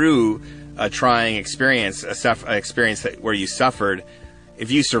survival through a trying experience, experience where you suffered,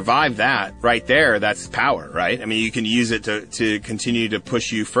 if you survive that right there, that's power, right? I mean, you can use it to continue to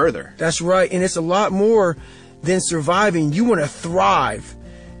push you further. That's right. And it's a lot more than surviving. You want to thrive.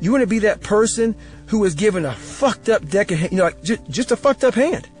 You want to be that person who was given a fucked up deck of hand, just a fucked up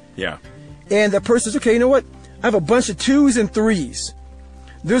hand. Yeah. And that person says, okay, you know what? I have a bunch of 2s and 3s.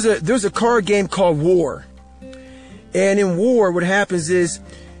 There's a card game called War. And in War, what happens is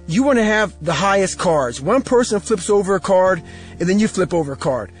you want to have the highest cards. One person flips over a card, and then you flip over a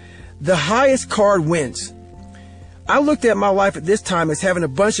card. The highest card wins. I looked at my life at this time as having a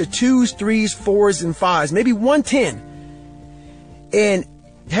bunch of 2s, 3s, 4s, and 5s, maybe 110. And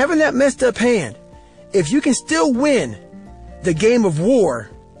having that messed up hand, if you can still win the game of War,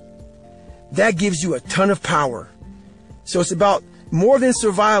 that gives you a ton of power. So it's about more than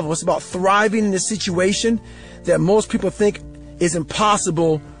survival. It's about thriving in a situation that most people think is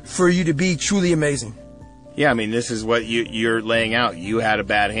impossible for you to be truly amazing. Yeah, I mean, this is what you're laying out. You had a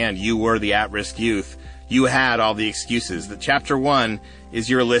bad hand. You were the at-risk youth. You had all the excuses. The chapter 1 is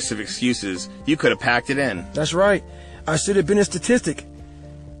your list of excuses. You could have packed it in. That's right. I should have been a statistic.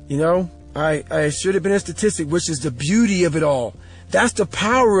 I should have been a statistic, which is the beauty of it all. That's the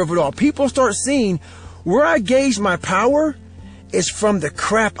power of it all. People start seeing where I gauge my power is from the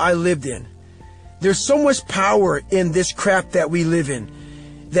crap I lived in. There's so much power in this crap that we live in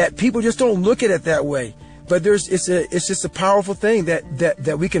that people just don't look at it that way. But it's just a powerful thing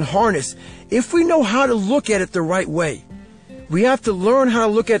that we can harness if we know how to look at it the right way. We have to learn how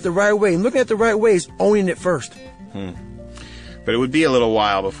to look at it the right way. And looking at it the right way is owning it first. But it would be a little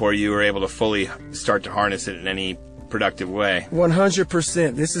while before you were able to fully start to harness it in any productive way.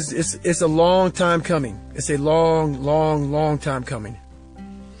 100%. It's a long time coming. It's a long time coming.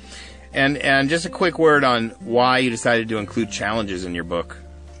 And just a quick word on why you decided to include challenges in your book.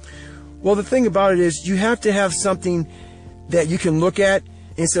 Well, the thing about it is you have to have something that you can look at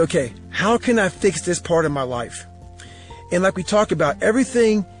and say, okay, how can I fix this part of my life? And like we talk about,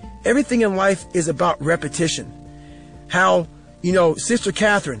 everything in life is about repetition. How, Sister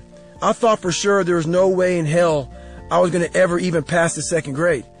Catherine, I thought for sure there was no way in hell I was going to ever even pass the 2nd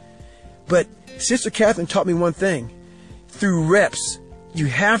grade. But Sister Catherine taught me one thing. Through reps, you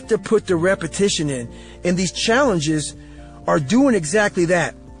have to put the repetition in. And these challenges are doing exactly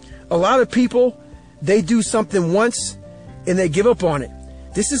that. A lot of people, they do something once and they give up on it.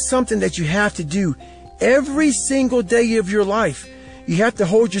 This is something that you have to do every single day of your life. You have to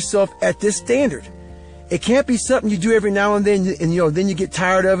hold yourself at this standard. It can't be something you do every now and then then you get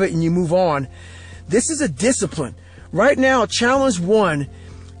tired of it and you move on. This is a discipline. Right now, challenge 1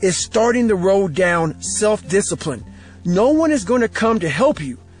 is starting the road down self-discipline. No one is going to come to help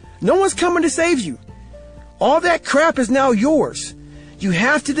you. No one's coming to save you. All that crap is now yours. You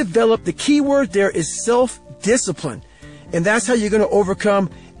have to develop, the key word there is self-discipline. And that's how you're going to overcome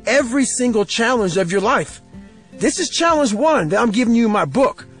every single challenge of your life. This is challenge 1 that I'm giving you in my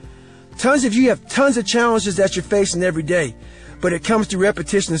book. Tons of you have tons of challenges that you're facing every day, but it comes to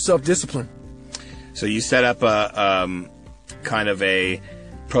repetition and self-discipline. So you set up a kind of a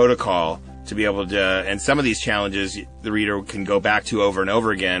protocol to be able to, and some of these challenges the reader can go back to over and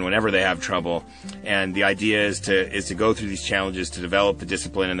over again whenever they have trouble. And the idea is to go through these challenges to develop the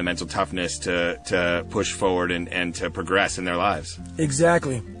discipline and the mental toughness to push forward and to progress in their lives.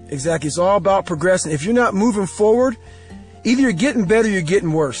 Exactly. It's all about progressing. If you're not moving forward, either you're getting better or you're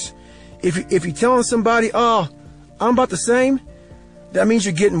getting worse. If you're telling somebody, oh, I'm about the same, that means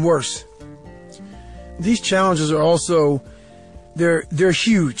you're getting worse. These challenges are also they're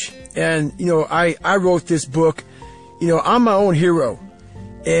huge. And, I wrote this book. I'm my own hero.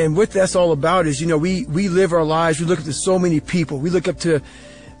 And what that's all about is, we live our lives. We look up to so many people. We look up to,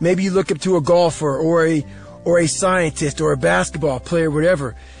 maybe you look up to a golfer or a scientist or a basketball player,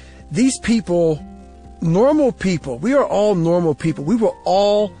 whatever. These people, normal people, we are all normal people. We will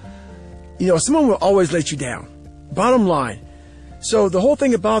all, someone will always let you down. Bottom line. So the whole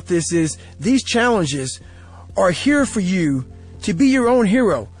thing about this is these challenges are here for you to be your own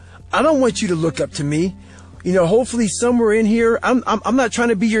hero. I don't want you to look up to me. Hopefully somewhere in here, I'm not trying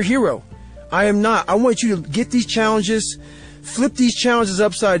to be your hero. I am not. I want you to get these challenges, flip these challenges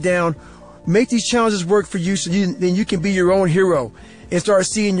upside down, make these challenges work for you so then you can be your own hero and start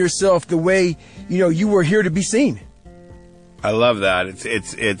seeing yourself the way, you were here to be seen. I love that.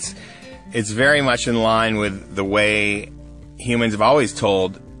 It's very much in line with the way humans have always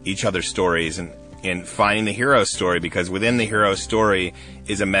told each other stories and in finding the hero story, because within the hero story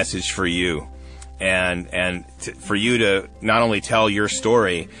is a message for you. And for you to not only tell your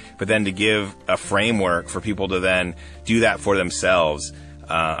story, but then to give a framework for people to then do that for themselves.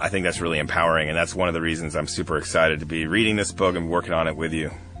 I think that's really empowering, and that's one of the reasons I'm super excited to be reading this book and working on it with you.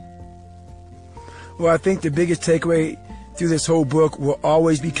 Well, I think the biggest takeaway through this whole book will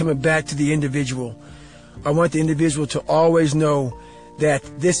always be coming back to the individual. I want the individual to always know that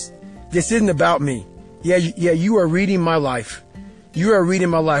this isn't about me. Yeah, you are reading my life. You are reading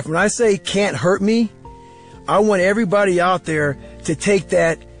my life. When I say can't hurt me, I want everybody out there to take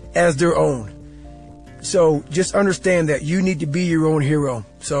that as their own. So just understand that you need to be your own hero.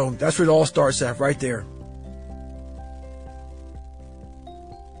 So that's where it all starts at, right there.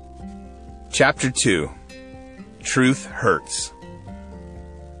 Chapter 2. Truth Hurts.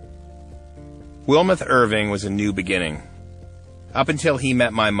 Wilmoth Irving was a new beginning. Up until he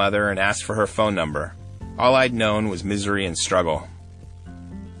met my mother and asked for her phone number, all I'd known was misery and struggle.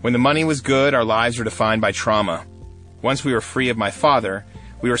 When the money was good, our lives were defined by trauma. Once we were free of my father,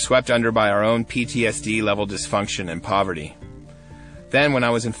 we were swept under by our own PTSD-level dysfunction and poverty. Then, when I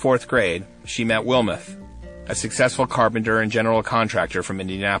was in 4th grade, she met Wilmoth, a successful carpenter and general contractor from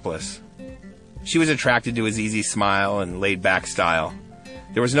Indianapolis. She was attracted to his easy smile and laid-back style.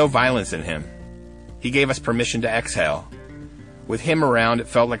 There was no violence in him. He gave us permission to exhale. With him around, it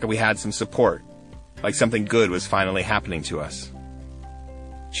felt like we had some support, like something good was finally happening to us.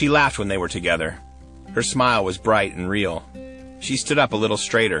 She laughed when they were together. Her smile was bright and real. She stood up a little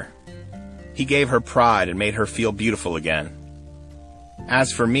straighter. He gave her pride and made her feel beautiful again.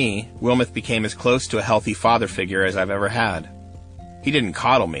 As for me, Wilmoth became as close to a healthy father figure as I've ever had. He didn't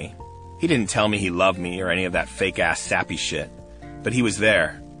coddle me. He didn't tell me he loved me or any of that fake-ass sappy shit. But he was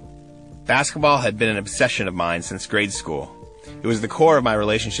there. Basketball had been an obsession of mine since grade school. It was the core of my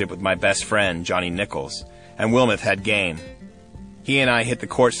relationship with my best friend, Johnny Nichols, and Wilmoth had game. He and I hit the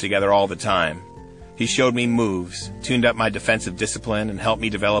courts together all the time. He showed me moves, tuned up my defensive discipline, and helped me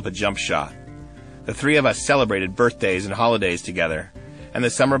develop a jump shot. The three of us celebrated birthdays and holidays together, and the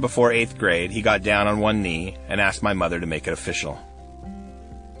summer before 8th grade, he got down on one knee and asked my mother to make it official.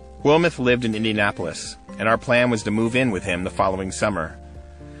 Wilmoth lived in Indianapolis, and our plan was to move in with him the following summer.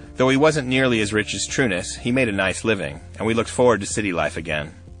 Though he wasn't nearly as rich as Trunis, he made a nice living, and we looked forward to city life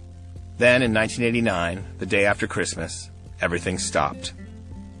again. Then, in 1989, the day after Christmas, everything stopped.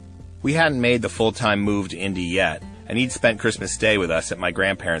 We hadn't made the full-time move to Indy yet, and he'd spent Christmas Day with us at my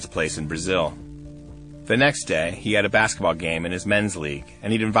grandparents' place in Brazil. The next day, he had a basketball game in his men's league,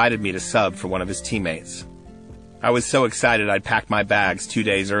 and he'd invited me to sub for one of his teammates. I was so excited I'd packed my bags 2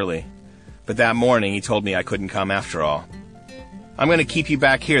 days early, but that morning he told me I couldn't come after all. "I'm going to keep you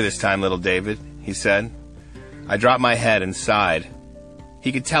back here this time, little David," he said. I dropped my head and sighed.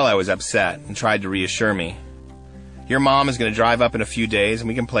 He could tell I was upset and tried to reassure me. "Your mom is going to drive up in a few days and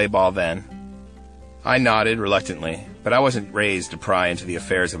we can play ball then." I nodded reluctantly, but I wasn't raised to pry into the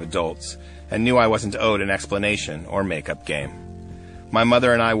affairs of adults and knew I wasn't owed an explanation or make-up game. My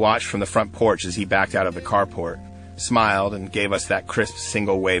mother and I watched from the front porch as he backed out of the carport, smiled, and gave us that crisp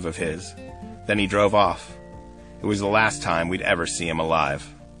single wave of his. Then he drove off. It was the last time we'd ever see him alive.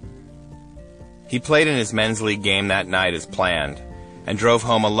 He played in his men's league game that night as planned, and drove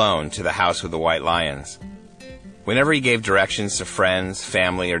home alone to the house with the white lions. Whenever he gave directions to friends,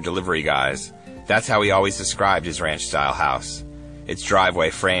 family, or delivery guys, that's how he always described his ranch-style house, its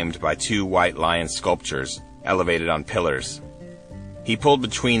driveway framed by 2 white lion sculptures, elevated on pillars. He pulled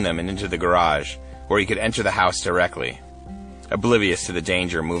between them and into the garage, where he could enter the house directly, oblivious to the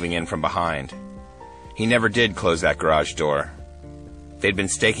danger moving in from behind. He never did close that garage door. They'd been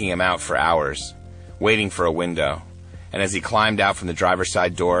staking him out for hours, waiting for a window, and as he climbed out from the driver's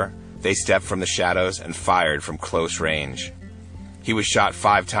side door, they stepped from the shadows and fired from close range. He was shot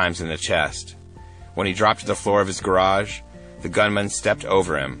 5 times in the chest. When he dropped to the floor of his garage, the gunman stepped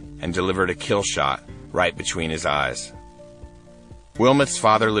over him and delivered a kill shot right between his eyes. Wilmoth's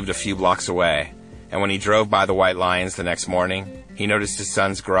father lived a few blocks away, and when he drove by the White Lions the next morning, he noticed his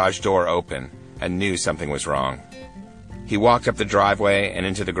son's garage door open and knew something was wrong. He walked up the driveway and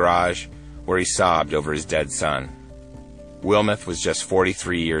into the garage, where he sobbed over his dead son. Wilmoth was just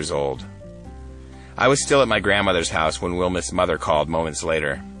 43 years old. I was still at my grandmother's house when Wilmoth's mother called moments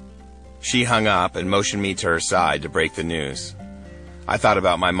later. She hung up and motioned me to her side to break the news. I thought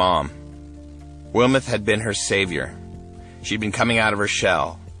about my mom. Wilmoth had been her savior. She'd been coming out of her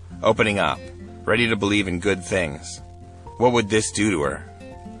shell, opening up, ready to believe in good things. What would this do to her?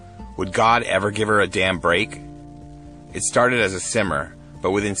 Would God ever give her a damn break? It started as a simmer,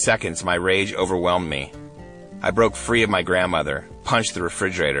 but within seconds my rage overwhelmed me. I broke free of my grandmother, punched the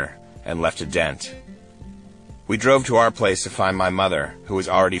refrigerator, and left a dent. We drove to our place to find my mother, who was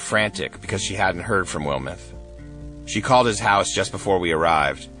already frantic because she hadn't heard from Wilmoth. She called his house just before we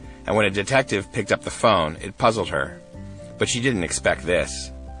arrived, and when a detective picked up the phone, it puzzled her. But she didn't expect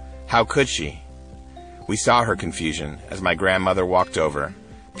this. How could she? We saw her confusion as my grandmother walked over,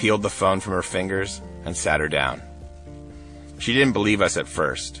 peeled the phone from her fingers, and sat her down. She didn't believe us at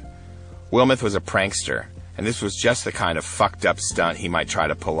first. Wilmoth was a prankster, and this was just the kind of fucked up stunt he might try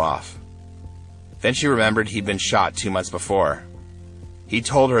to pull off. Then she remembered he'd been shot 2 months before. He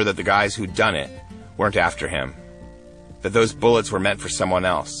told her that the guys who'd done it weren't after him, that those bullets were meant for someone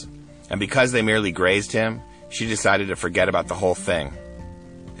else, and because they merely grazed him, she decided to forget about the whole thing.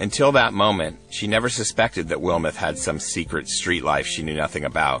 Until that moment, she never suspected that Wilmoth had some secret street life she knew nothing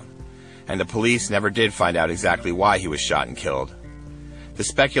about, and the police never did find out exactly why he was shot and killed. The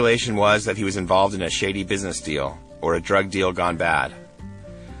speculation was that he was involved in a shady business deal, or a drug deal gone bad.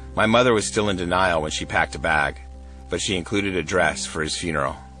 My mother was still in denial when she packed a bag, but she included a dress for his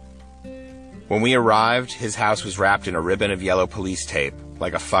funeral. When we arrived, his house was wrapped in a ribbon of yellow police tape,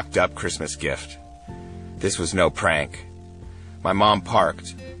 like a fucked up Christmas gift. This was no prank. My mom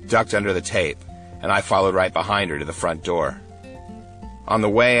parked, ducked under the tape, and I followed right behind her to the front door. On the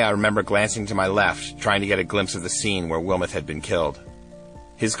way, I remember glancing to my left, trying to get a glimpse of the scene where Wilmoth had been killed.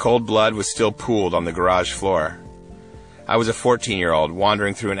 His cold blood was still pooled on the garage floor. I was a 14-year-old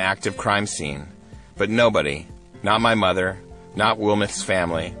wandering through an active crime scene, but nobody, not my mother, not Wilmoth's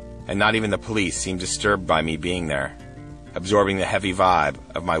family, and not even the police seemed disturbed by me being there, absorbing the heavy vibe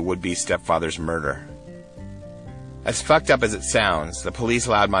of my would-be stepfather's murder. As fucked up as it sounds, the police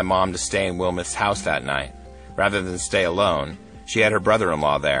allowed my mom to stay in Wilmoth's house that night. Rather than stay alone, she had her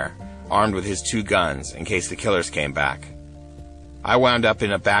brother-in-law there, armed with his 2 guns in case the killers came back. I wound up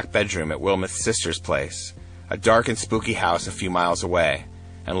in a back bedroom at Wilmoth's sister's place, a dark and spooky house a few miles away,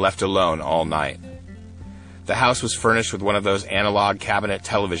 and left alone all night. The house was furnished with one of those analog cabinet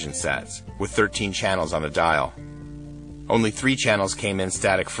television sets, with 13 channels on the dial. Only 3 channels came in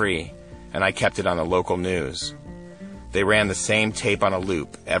static-free, and I kept it on the local news. They ran the same tape on a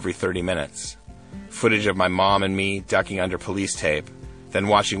loop every 30 minutes. Footage of my mom and me ducking under police tape, then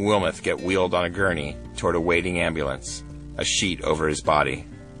watching Wilmoth get wheeled on a gurney toward a waiting ambulance, a sheet over his body.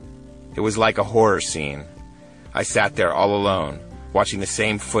 It was like a horror scene. I sat there all alone, watching the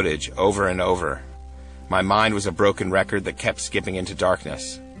same footage over and over. My mind was a broken record that kept skipping into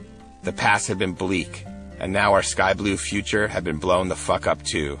darkness. The past had been bleak, and now our sky-blue future had been blown the fuck up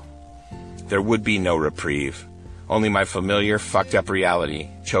too. There would be no reprieve, only my familiar fucked-up reality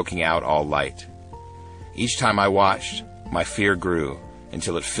choking out all light. Each time I watched, my fear grew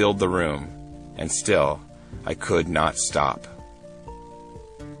until it filled the room, and still, I could not stop.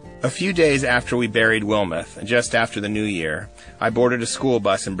 A few days after we buried Wilmoth, and just after the new year, I boarded a school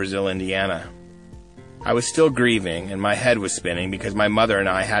bus in Brazil, Indiana. I was still grieving, and my head was spinning because my mother and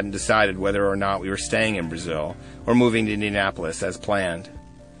I hadn't decided whether or not we were staying in Brazil or moving to Indianapolis as planned.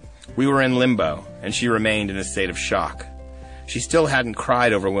 We were in limbo, and she remained in a state of shock. She still hadn't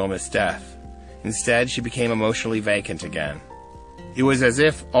cried over Wilmoth's death. Instead, she became emotionally vacant again. It was as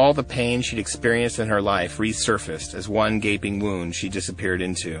if all the pain she'd experienced in her life resurfaced as one gaping wound she disappeared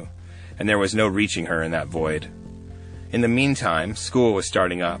into, and there was no reaching her in that void. In the meantime, school was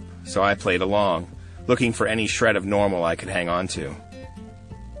starting up, so I played along, looking for any shred of normal I could hang on to.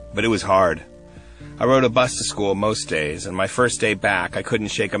 But it was hard. I rode a bus to school most days, and my first day back I couldn't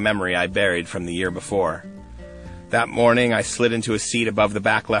shake a memory I buried from the year before. That morning I slid into a seat above the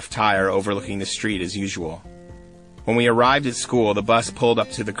back left tire overlooking the street as usual. When we arrived at school, the bus pulled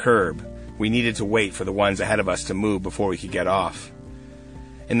up to the curb. We needed to wait for the ones ahead of us to move before we could get off.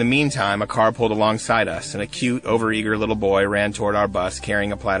 In the meantime, a car pulled alongside us, and a cute, overeager little boy ran toward our bus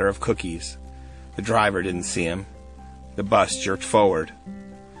carrying a platter of cookies. The driver didn't see him. The bus jerked forward.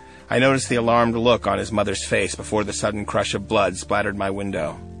 I noticed the alarmed look on his mother's face before the sudden crush of blood splattered my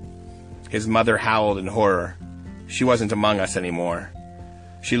window. His mother howled in horror. She wasn't among us anymore.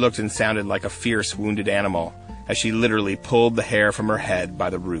 She looked and sounded like a fierce, wounded animal as she literally pulled the hair from her head by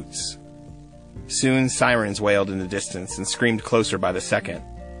the roots. Soon sirens wailed in the distance and screamed closer by the second.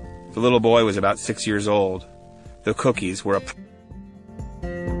 The little boy was about 6 years old. The cookies were a